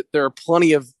knowledge that there are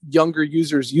plenty of younger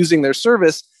users using their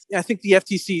service. I think the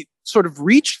FTC sort of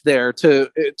reached there to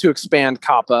expand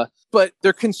COPPA, but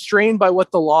they're constrained by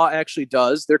what the law actually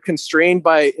does. They're constrained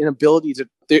by an ability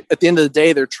at the end of the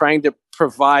day, they're trying to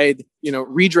provide,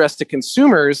 redress to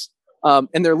consumers,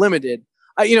 and they're limited.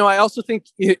 I also think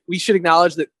we should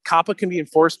acknowledge that COPPA can be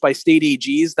enforced by state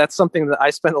AGs. That's something that I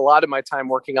spent a lot of my time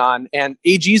working on, and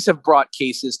AGs have brought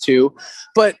cases too.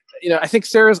 But, I think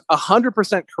Sarah's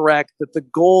 100% correct that the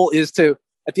goal is to,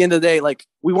 at the end of the day,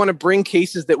 we want to bring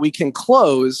cases that we can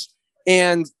close.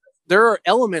 And there are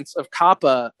elements of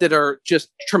COPPA that are just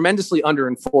tremendously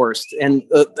underenforced. And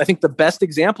I think the best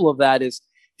example of that is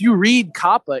if you read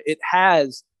COPPA, it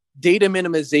has data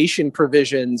minimization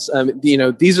provisions.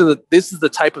 This is the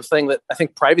type of thing that I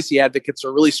think privacy advocates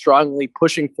are really strongly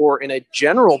pushing for in a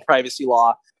general privacy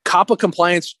law. COPPA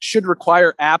compliance should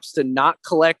require apps to not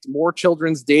collect more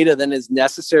children's data than is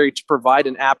necessary to provide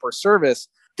an app or service.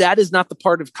 That is not the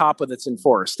part of COPPA that's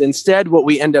enforced. Instead, what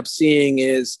we end up seeing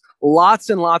is lots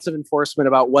and lots of enforcement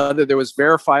about whether there was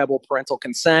verifiable parental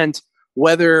consent,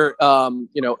 whether,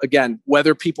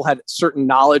 whether people had certain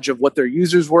knowledge of what their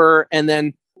users were, and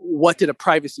then what did a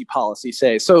privacy policy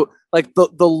say? So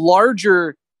the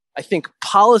larger, I think,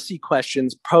 policy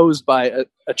questions posed by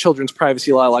a children's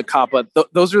privacy law like COPPA,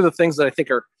 those are the things that I think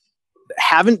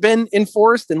haven't been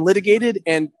enforced and litigated,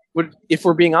 and would, if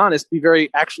we're being honest, be very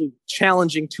actually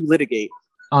challenging to litigate.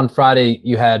 On Friday,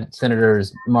 you had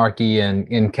Senators Markey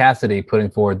and Cassidy putting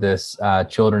forward this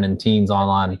Children and Teens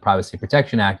Online Privacy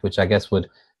Protection Act, which I guess would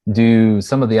do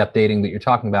some of the updating that you're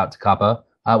talking about to COPPA.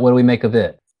 What do we make of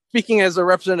it? Speaking as a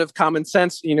representative of common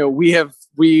sense, we have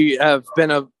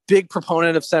been a big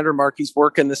proponent of Senator Markey's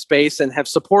work in this space and have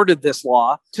supported this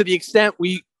law to the extent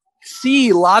we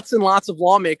see lots and lots of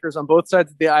lawmakers on both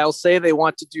sides of the aisle say they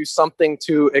want to do something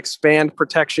to expand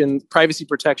privacy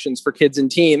protections for kids and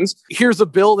teens. Here's a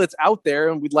bill that's out there,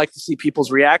 and we'd like to see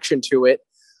people's reaction to it.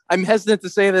 I'm hesitant to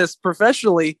say this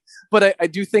professionally, but I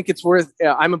do think it's worth.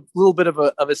 I'm a little bit of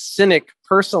a cynic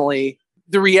personally.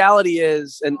 The reality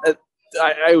is, and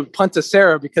I would punt to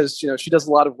Sarah because she does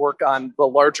a lot of work on the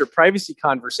larger privacy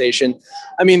conversation.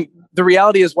 I mean, the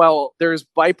reality is, while there's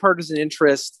bipartisan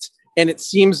interest, and it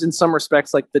seems in some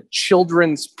respects like the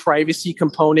children's privacy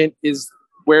component is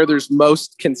where there's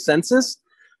most consensus.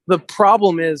 The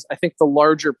problem is, I think the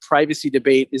larger privacy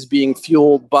debate is being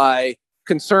fueled by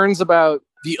concerns about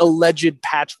the alleged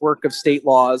patchwork of state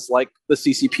laws like the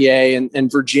CCPA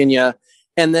and Virginia,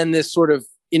 and then this sort of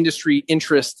industry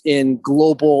interest in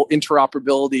global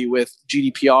interoperability with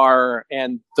GDPR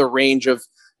and the range of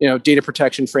data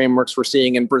protection frameworks we're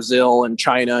seeing in Brazil and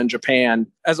China and Japan.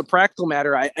 As a practical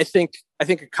matter, I think a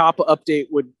COPPA update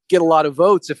would get a lot of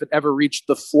votes if it ever reached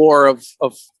the floor of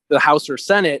the House or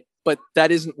Senate, but that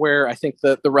isn't where I think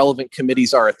the relevant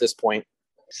committees are at this point.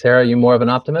 Sarah, you more of an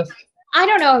optimist? I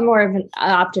don't know. I'm more of an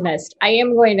optimist. I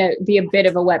am going to be a bit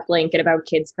of a wet blanket about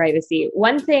kids' privacy.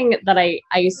 One thing that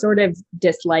I sort of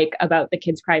dislike about the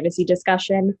kids' privacy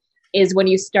discussion is when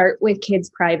you start with kids'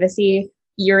 privacy,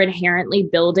 you're inherently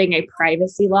building a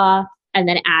privacy law and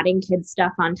then adding kids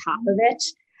stuff on top of it.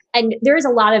 And there's a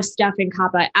lot of stuff in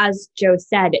COPPA, as Joe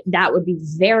said, that would be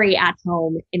very at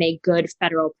home in a good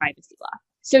federal privacy law.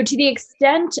 So to the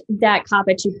extent that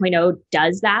COPPA 2.0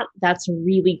 does that, that's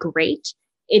really great.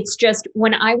 It's just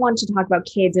when I want to talk about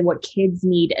kids and what kids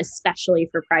need, especially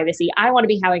for privacy, I want to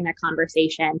be having that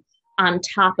conversation on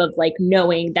top of like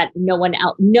knowing that no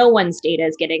one's data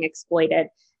is getting exploited,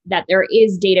 that there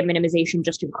is data minimization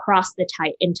just across the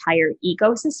entire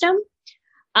ecosystem.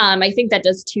 I think that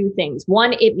does two things.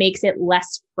 One, it makes it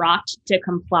less fraught to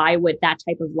comply with that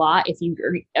type of law. If you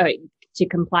to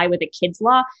comply with a kid's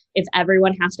law, if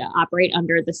everyone has to operate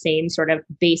under the same sort of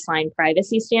baseline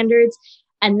privacy standards.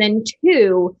 And then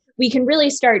two, we can really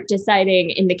start deciding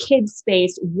in the kids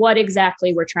space what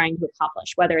exactly we're trying to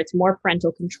accomplish, whether it's more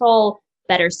parental control,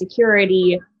 better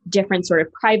security, different sort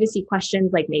of privacy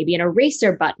questions, like maybe an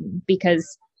eraser button,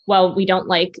 because while we don't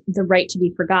like the right to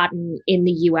be forgotten in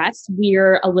the US,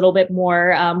 we're a little bit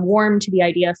more warm to the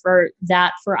idea for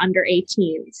that for under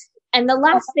 18s. And the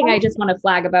last thing I just want to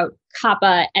flag about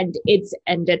COPPA and its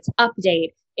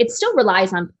update, it still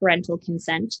relies on parental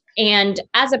consent. And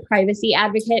as a privacy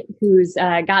advocate who's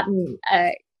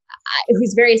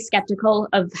very skeptical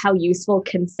of how useful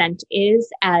consent is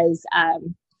as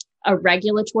a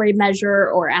regulatory measure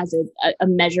or as a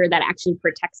measure that actually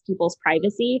protects people's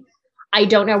privacy, I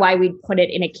don't know why we'd put it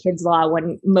in a kid's law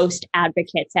when most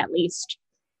advocates, at least,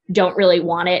 don't really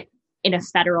want it in a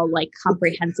federal, like,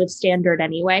 comprehensive standard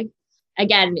anyway.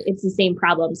 Again, it's the same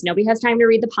problems. Nobody has time to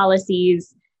read the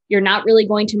policies. You're not really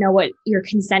going to know what you're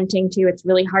consenting to. It's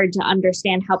really hard to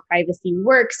understand how privacy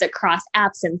works across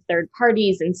apps and third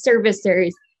parties and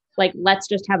servicers. Like, let's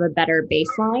just have a better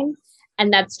baseline.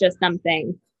 And that's just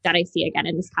something that I see again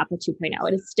in this COPPA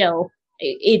 2.0.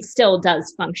 It still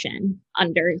does function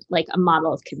under like a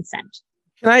model of consent.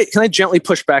 Can I gently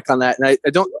push back on that? And I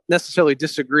don't necessarily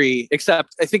disagree,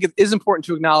 except I think it is important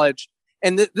to acknowledge,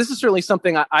 and this is certainly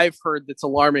something I've heard that's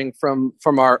alarming from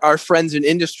our friends in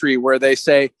industry, where they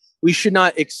say we should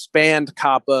not expand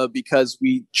COPPA because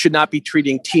we should not be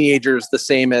treating teenagers the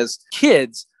same as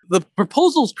kids. The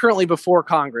proposals currently before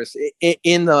Congress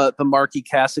in the Markey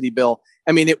Cassidy bill,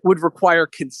 I mean, it would require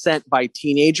consent by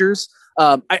teenagers.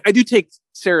 I do take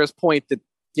Sarah's point that,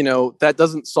 you know, that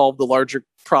doesn't solve the larger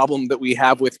problem that we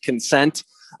have with consent.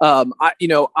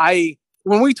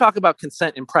 When we talk about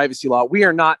consent in privacy law, we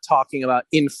are not talking about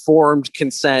informed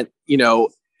consent, you know,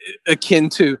 akin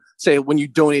to, say, when you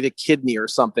donate a kidney or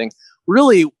something.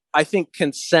 Really, I think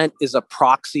consent is a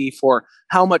proxy for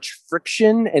how much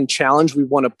friction and challenge we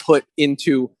want to put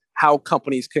into how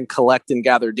companies can collect and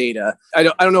gather data. I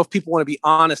don't know if people want to be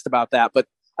honest about that, but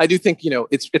I do think, you know,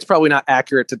 it's probably not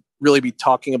accurate to really be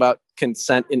talking about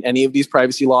consent in any of these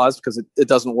privacy laws because it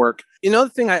doesn't work. Another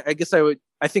thing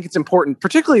I think it's important,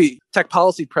 particularly Tech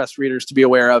Policy Press readers, to be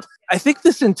aware of. I think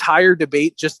this entire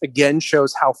debate just again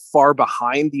shows how far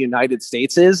behind the United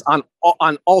States is on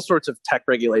all sorts of tech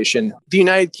regulation. The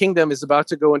United Kingdom is about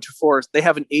to go into force. They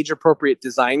have an age-appropriate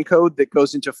design code that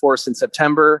goes into force in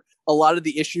September. A lot of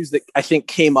the issues that I think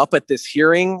came up at this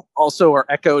hearing also are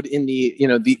echoed in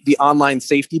the online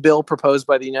safety bill proposed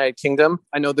by the United Kingdom.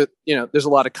 I know that, you know, there's a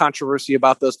lot of controversy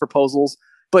about those proposals.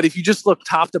 But if you just look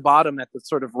top to bottom at the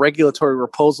sort of regulatory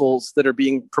proposals that are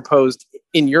being proposed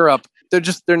in Europe,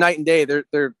 they're night and day.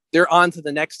 They're on to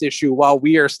the next issue while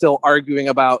we are still arguing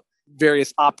about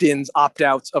various opt-ins,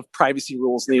 opt-outs of privacy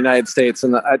rules in the United States.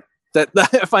 And I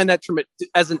find that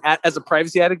as a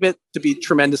privacy advocate to be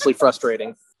tremendously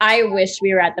frustrating. I wish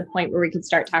we were at the point where we could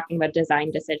start talking about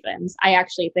design decisions. I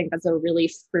actually think that's a really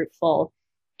fruitful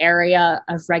area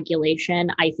of regulation.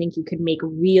 I think you could make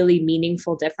really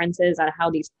meaningful differences on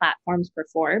how these platforms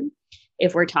perform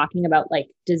if we're talking about like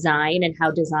design and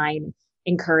how design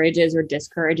encourages or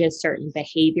discourages certain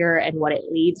behavior and what it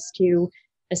leads to,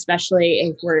 especially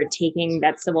if we're taking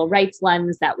that civil rights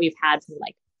lens that we've had from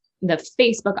like the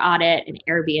Facebook audit and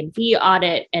Airbnb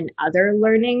audit and other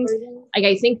learnings. Like,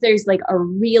 I think there's like a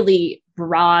really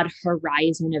broad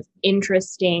horizon of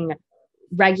interesting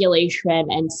regulation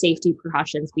and safety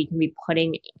precautions we can be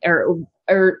putting or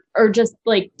just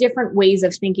like different ways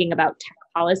of thinking about tech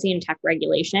policy and tech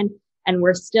regulation. And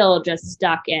we're still just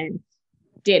stuck in,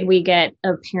 did we get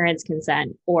a parent's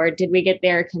consent or did we get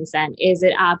their consent? Is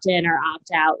it opt-in or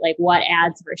opt-out? Like, what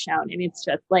ads were shown? And it's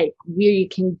just like, we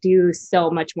can do so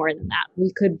much more than that.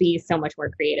 We could be so much more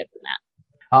creative than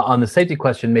that. On the safety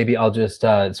question, maybe I'll just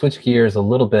switch gears a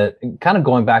little bit, kind of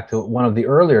going back to one of the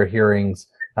earlier hearings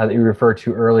that you referred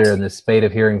to earlier in this spate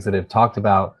of hearings that have talked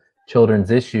about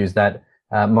children's issues, that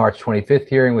March 25th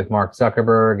hearing with Mark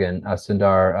Zuckerberg and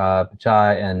Sundar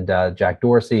Pichai and Jack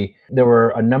Dorsey, there were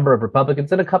a number of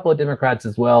Republicans and a couple of Democrats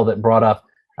as well that brought up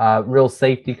real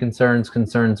safety concerns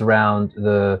around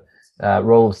the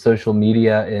role of social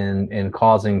media in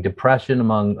causing depression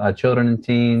among children and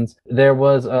teens. There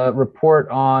was a report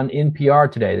on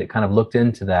NPR today that kind of looked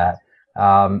into that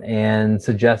and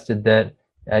suggested that,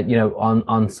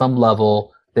 on some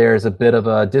level, there's a bit of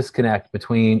a disconnect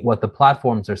between what the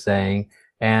platforms are saying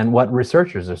and what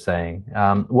researchers are saying.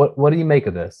 What do you make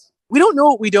of this? We don't know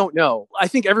what we don't know. I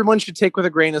think everyone should take with a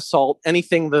grain of salt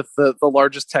anything that the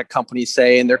largest tech companies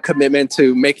say and their commitment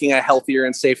to making a healthier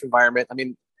and safe environment. I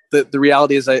mean, the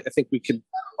reality is I think we could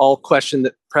all question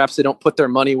that perhaps they don't put their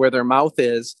money where their mouth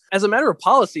is. As a matter of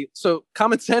policy, so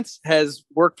Common Sense has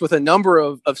worked with a number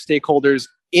of stakeholders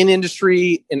in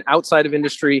industry and outside of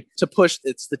industry to push.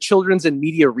 It's the Children's and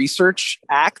Media Research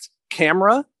Act,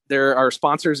 CAMERA. There are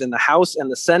sponsors in the House and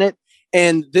the Senate.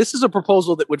 And this is a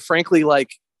proposal that would frankly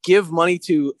give money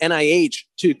to NIH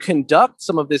to conduct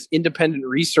some of this independent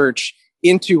research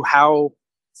into how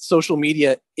social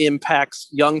media impacts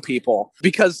young people.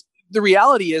 Because the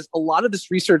reality is a lot of this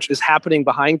research is happening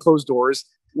behind closed doors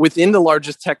within the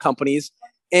largest tech companies,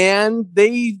 and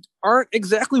they aren't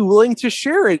exactly willing to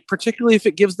share it, particularly if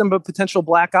it gives them a potential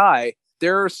black eye.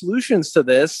 There are solutions to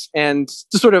this, and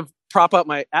to sort of prop up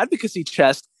my advocacy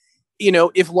chest,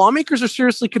 if lawmakers are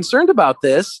seriously concerned about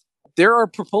this, there are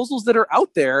proposals that are out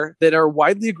there that are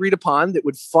widely agreed upon that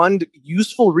would fund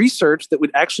useful research that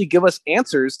would actually give us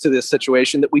answers to this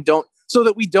situation so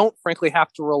that we don't frankly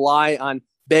have to rely on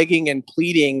begging and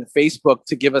pleading Facebook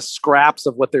to give us scraps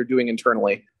of what they're doing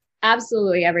internally.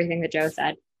 Absolutely everything that Joe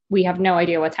said. We have no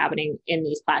idea what's happening in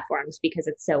these platforms because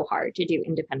it's so hard to do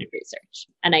independent research.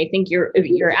 And I think you're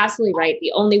absolutely right.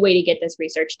 The only way to get this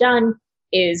research done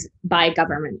is by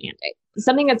government mandate.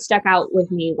 Something that stuck out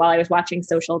with me while I was watching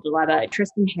Social Dilemma,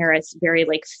 Tristan Harris very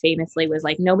famously was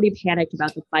nobody panicked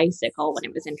about the bicycle when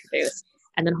it was introduced.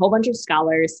 And then a whole bunch of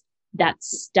scholars that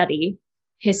study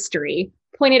history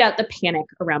pointed out the panic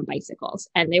around bicycles.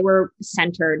 And they were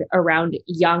centered around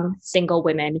young single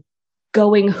women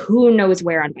going who knows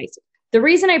where on bicycles. The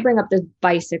reason I bring up this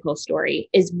bicycle story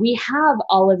is we have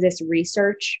all of this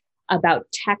research about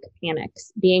tech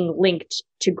panics being linked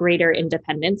to greater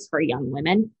independence for young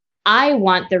women. I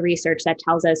want the research that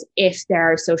tells us if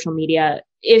social media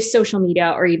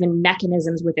or even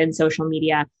mechanisms within social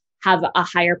media have a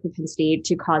higher propensity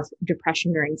to cause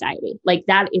depression or anxiety.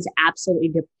 That is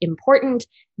absolutely important.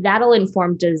 That'll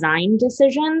inform design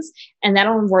decisions, and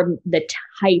that'll inform the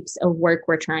types of work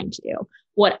we're trying to do.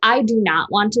 What I do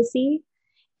not want to see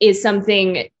is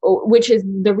something, which is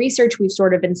the research we've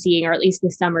sort of been seeing, or at least the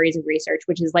summaries of research,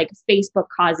 which is Facebook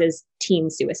causes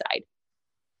teen suicide.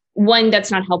 One,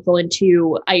 that's not helpful. And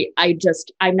two,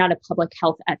 I'm not a public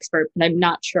health expert, but I'm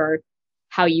not sure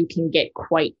how you can get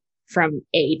quite from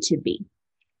A to B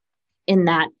in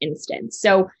that instance.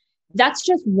 So that's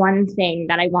just one thing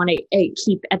that I want to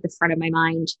keep at the front of my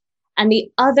mind. And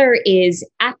the other is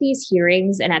at these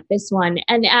hearings and at this one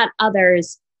and at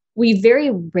others, we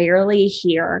very rarely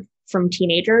hear from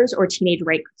teenagers or teenage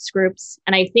rights groups.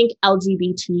 And I think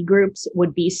LGBT groups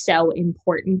would be so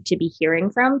important to be hearing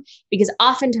from, because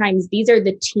oftentimes these are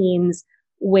the teens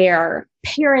where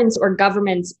parents or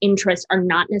government's interests are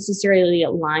not necessarily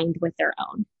aligned with their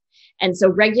own. And so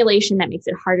regulation that makes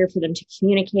it harder for them to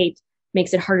communicate,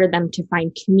 makes it harder for them to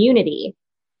find community,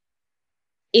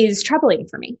 is troubling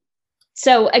for me.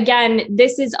 So again,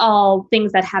 this is all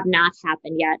things that have not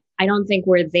happened yet. I don't think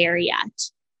we're there yet,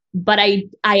 but I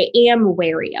am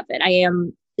wary of it. I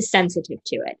am sensitive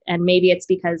to it. And maybe it's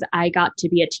because I got to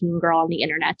be a teen girl on the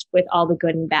internet with all the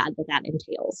good and bad that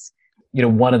entails.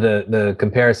 One of the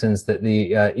comparisons that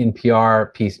the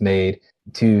NPR piece made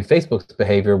to Facebook's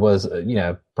behavior was,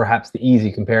 perhaps the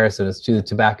easy comparison is to the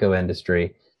tobacco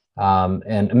industry.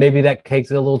 And maybe that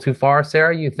takes it a little too far,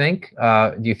 Sarah, you think?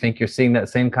 Do you think you're seeing that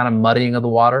same kind of muddying of the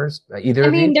waters?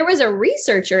 There was a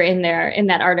researcher in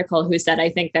that article who said, I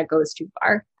think that goes too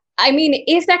far.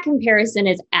 If that comparison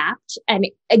is apt, and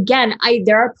again,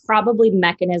 there are probably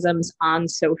mechanisms on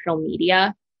social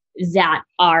media that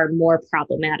are more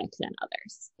problematic than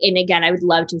others. And again, I would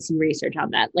love to see research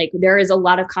on that. There is a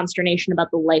lot of consternation about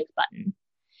the like button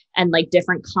and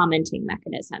different commenting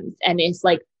mechanisms. And it's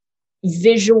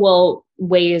visual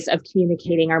ways of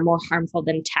communicating are more harmful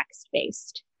than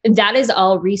text-based. That is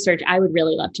all research I would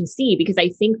really love to see, because I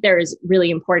think there's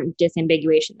really important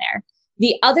disambiguation there.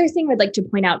 The other thing I'd like to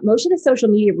point out, most of the social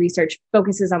media research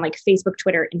focuses on Facebook,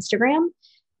 Twitter, Instagram,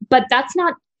 but that's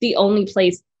not the only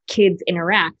place kids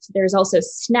interact. There's also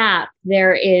Snap.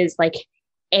 There is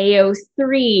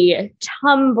AO3,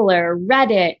 Tumblr,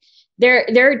 Reddit. There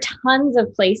are tons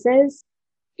of places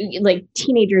like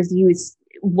teenagers use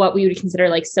what we would consider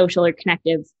like social or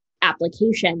connective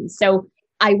applications. So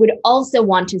I would also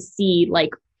want to see,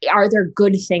 like, are there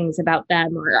good things about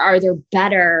them, or are there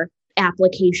better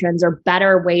applications or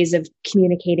better ways of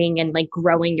communicating and like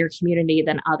growing your community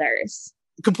than others?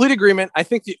 Complete agreement. I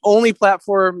think the only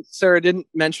platform Sarah didn't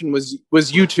mention was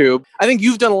YouTube. I think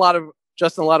you've done a lot of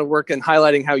work in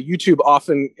highlighting how YouTube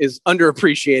often is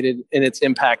underappreciated in its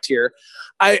impact here.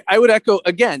 I would echo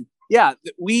again. Yeah,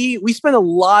 we spend a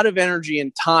lot of energy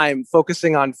and time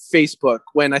focusing on Facebook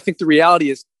when I think the reality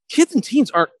is kids and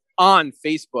teens aren't on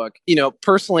Facebook. You know,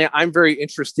 personally, I'm very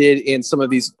interested in some of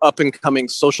these up and coming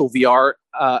social VR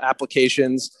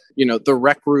applications, you know, the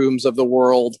Rec Rooms of the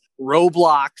world.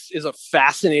 Roblox is a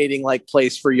fascinating like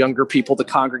place for younger people to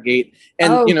congregate.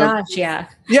 And yeah.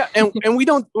 Yeah, and we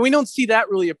don't see that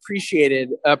really appreciated,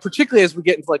 particularly as we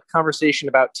get into like conversation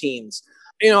about teens.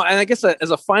 You know, and I guess as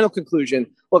a final conclusion,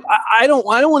 look, I don't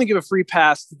want to give a free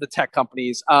pass to the tech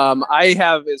companies. I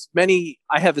have as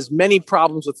many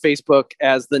problems with Facebook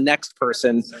as the next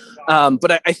person,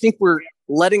 but I think we're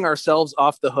letting ourselves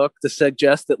off the hook to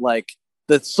suggest that like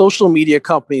the social media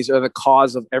companies are the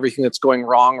cause of everything that's going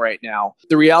wrong right now.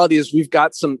 The reality is we've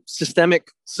got some systemic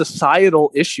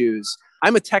societal issues.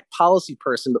 I'm a tech policy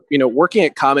person, you know, working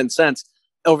at Common Sense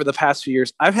over the past few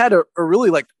years. I've had a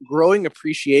really like growing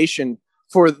appreciation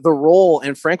for the role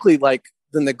and frankly, like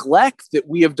the neglect that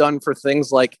we have done for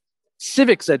things like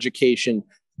civics education,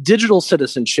 digital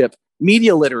citizenship,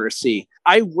 media literacy.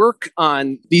 I work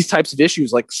on these types of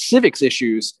issues like civics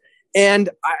issues. And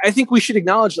I think we should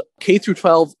acknowledge that K through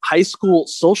 12 high school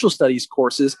social studies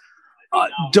courses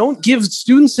don't give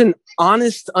students an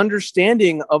honest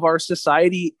understanding of our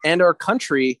society and our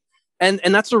country. And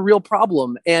that's a real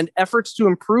problem. And efforts to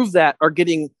improve that are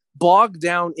getting bogged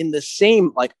down in the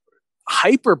same like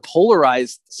hyper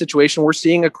polarized situation we're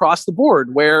seeing across the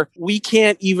board, where we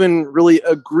can't even really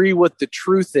agree what the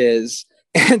truth is.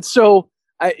 And so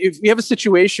if we have a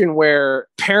situation where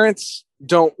parents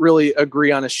don't really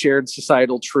agree on a shared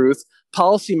societal truth,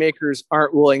 policymakers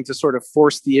aren't willing to sort of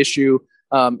force the issue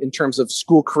in terms of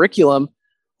school curriculum,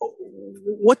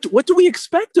 what do we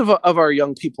expect of our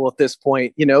young people at this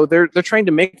point? You know, they're trying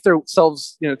to make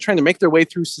themselves, you know, trying to make their way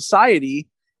through society,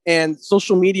 and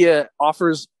social media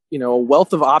offers, you know, a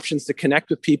wealth of options to connect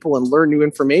with people and learn new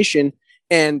information,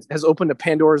 and has opened a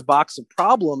Pandora's box of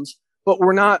problems. But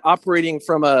we're not operating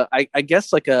from I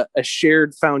guess like a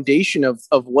shared foundation of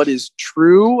what is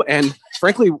true, and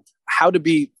frankly, how to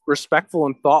be respectful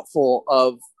and thoughtful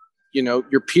of, you know,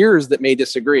 your peers that may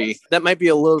disagree. That might be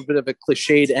a little bit of a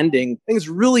cliched ending. I think it's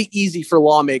really easy for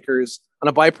lawmakers on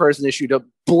a bipartisan issue to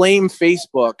blame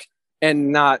Facebook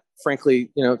and not, frankly,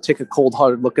 you know, take a cold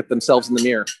hard look at themselves in the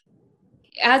mirror.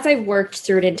 As I've worked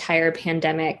through an entire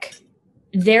pandemic,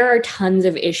 there are tons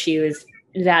of issues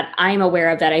that I'm aware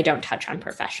of that I don't touch on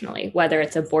professionally, whether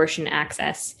it's abortion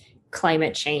access,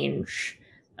 climate change,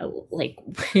 like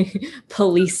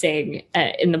policing,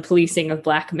 in the policing of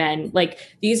Black men. Like,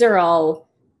 these are all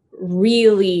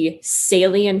really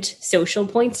salient social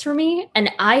points for me. And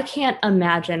I can't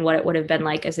imagine what it would have been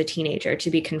like as a teenager to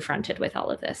be confronted with all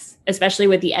of this, especially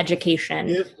with the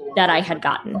education that I had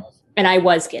gotten and I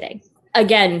was getting.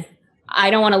 Again, I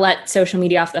don't want to let social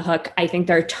media off the hook. I think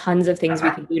there are tons of things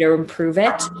we can do to improve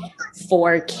it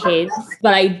for kids.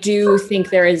 But I do think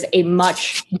there is a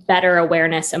much better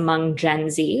awareness among Gen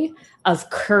Z of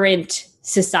current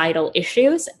societal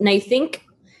issues. And I think,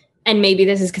 and maybe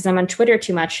this is because I'm on Twitter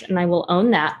too much, and I will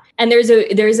own that, and there's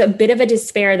a bit of a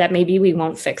despair that maybe we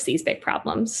won't fix these big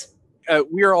problems.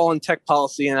 We are all in tech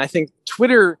policy, and I think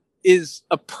Twitter is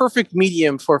a perfect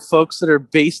medium for folks that are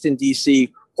based in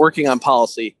DC working on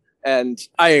policy. And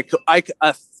I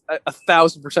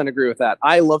 1,000% agree with that.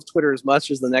 I love Twitter as much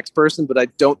as the next person, but I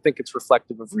don't think it's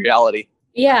reflective of reality.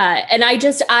 Yeah. And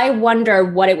I wonder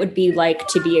what it would be like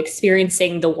to be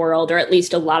experiencing the world, or at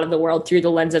least a lot of the world, through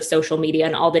the lens of social media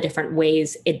and all the different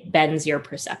ways it bends your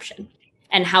perception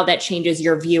and how that changes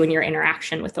your view and your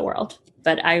interaction with the world.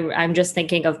 But I'm just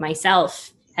thinking of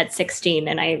myself at 16,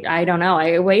 and I don't know,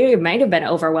 it might have been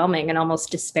overwhelming and almost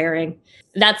despairing.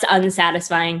 That's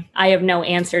unsatisfying. I have no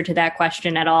answer to that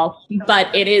question at all,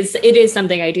 but it is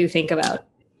something I do think about.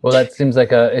 Well, that seems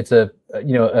like it's a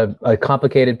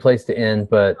complicated place to end,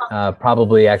 but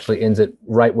probably actually ends it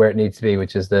right where it needs to be,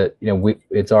 which is that, you know,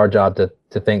 it's our job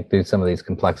to think through some of these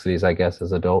complexities, I guess,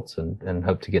 as adults, and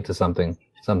hope to get to something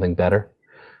better.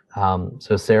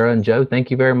 So Sarah and Joe,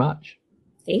 thank you very much.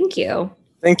 Thank you.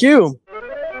 Thank you.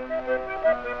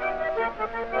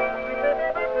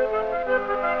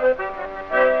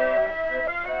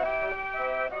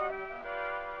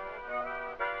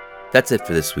 That's it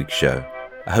for this week's show.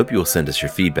 I hope you will send us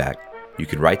your feedback. You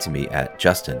can write to me at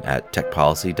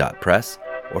justin@techpolicy.press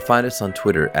or find us on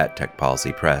Twitter at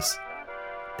techpolicypress.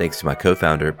 Thanks to my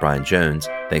co-founder, Brian Jones,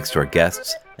 thanks to our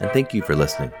guests, and thank you for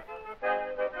listening.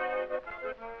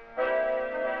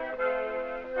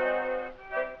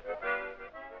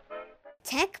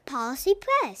 Tech Policy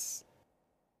Press.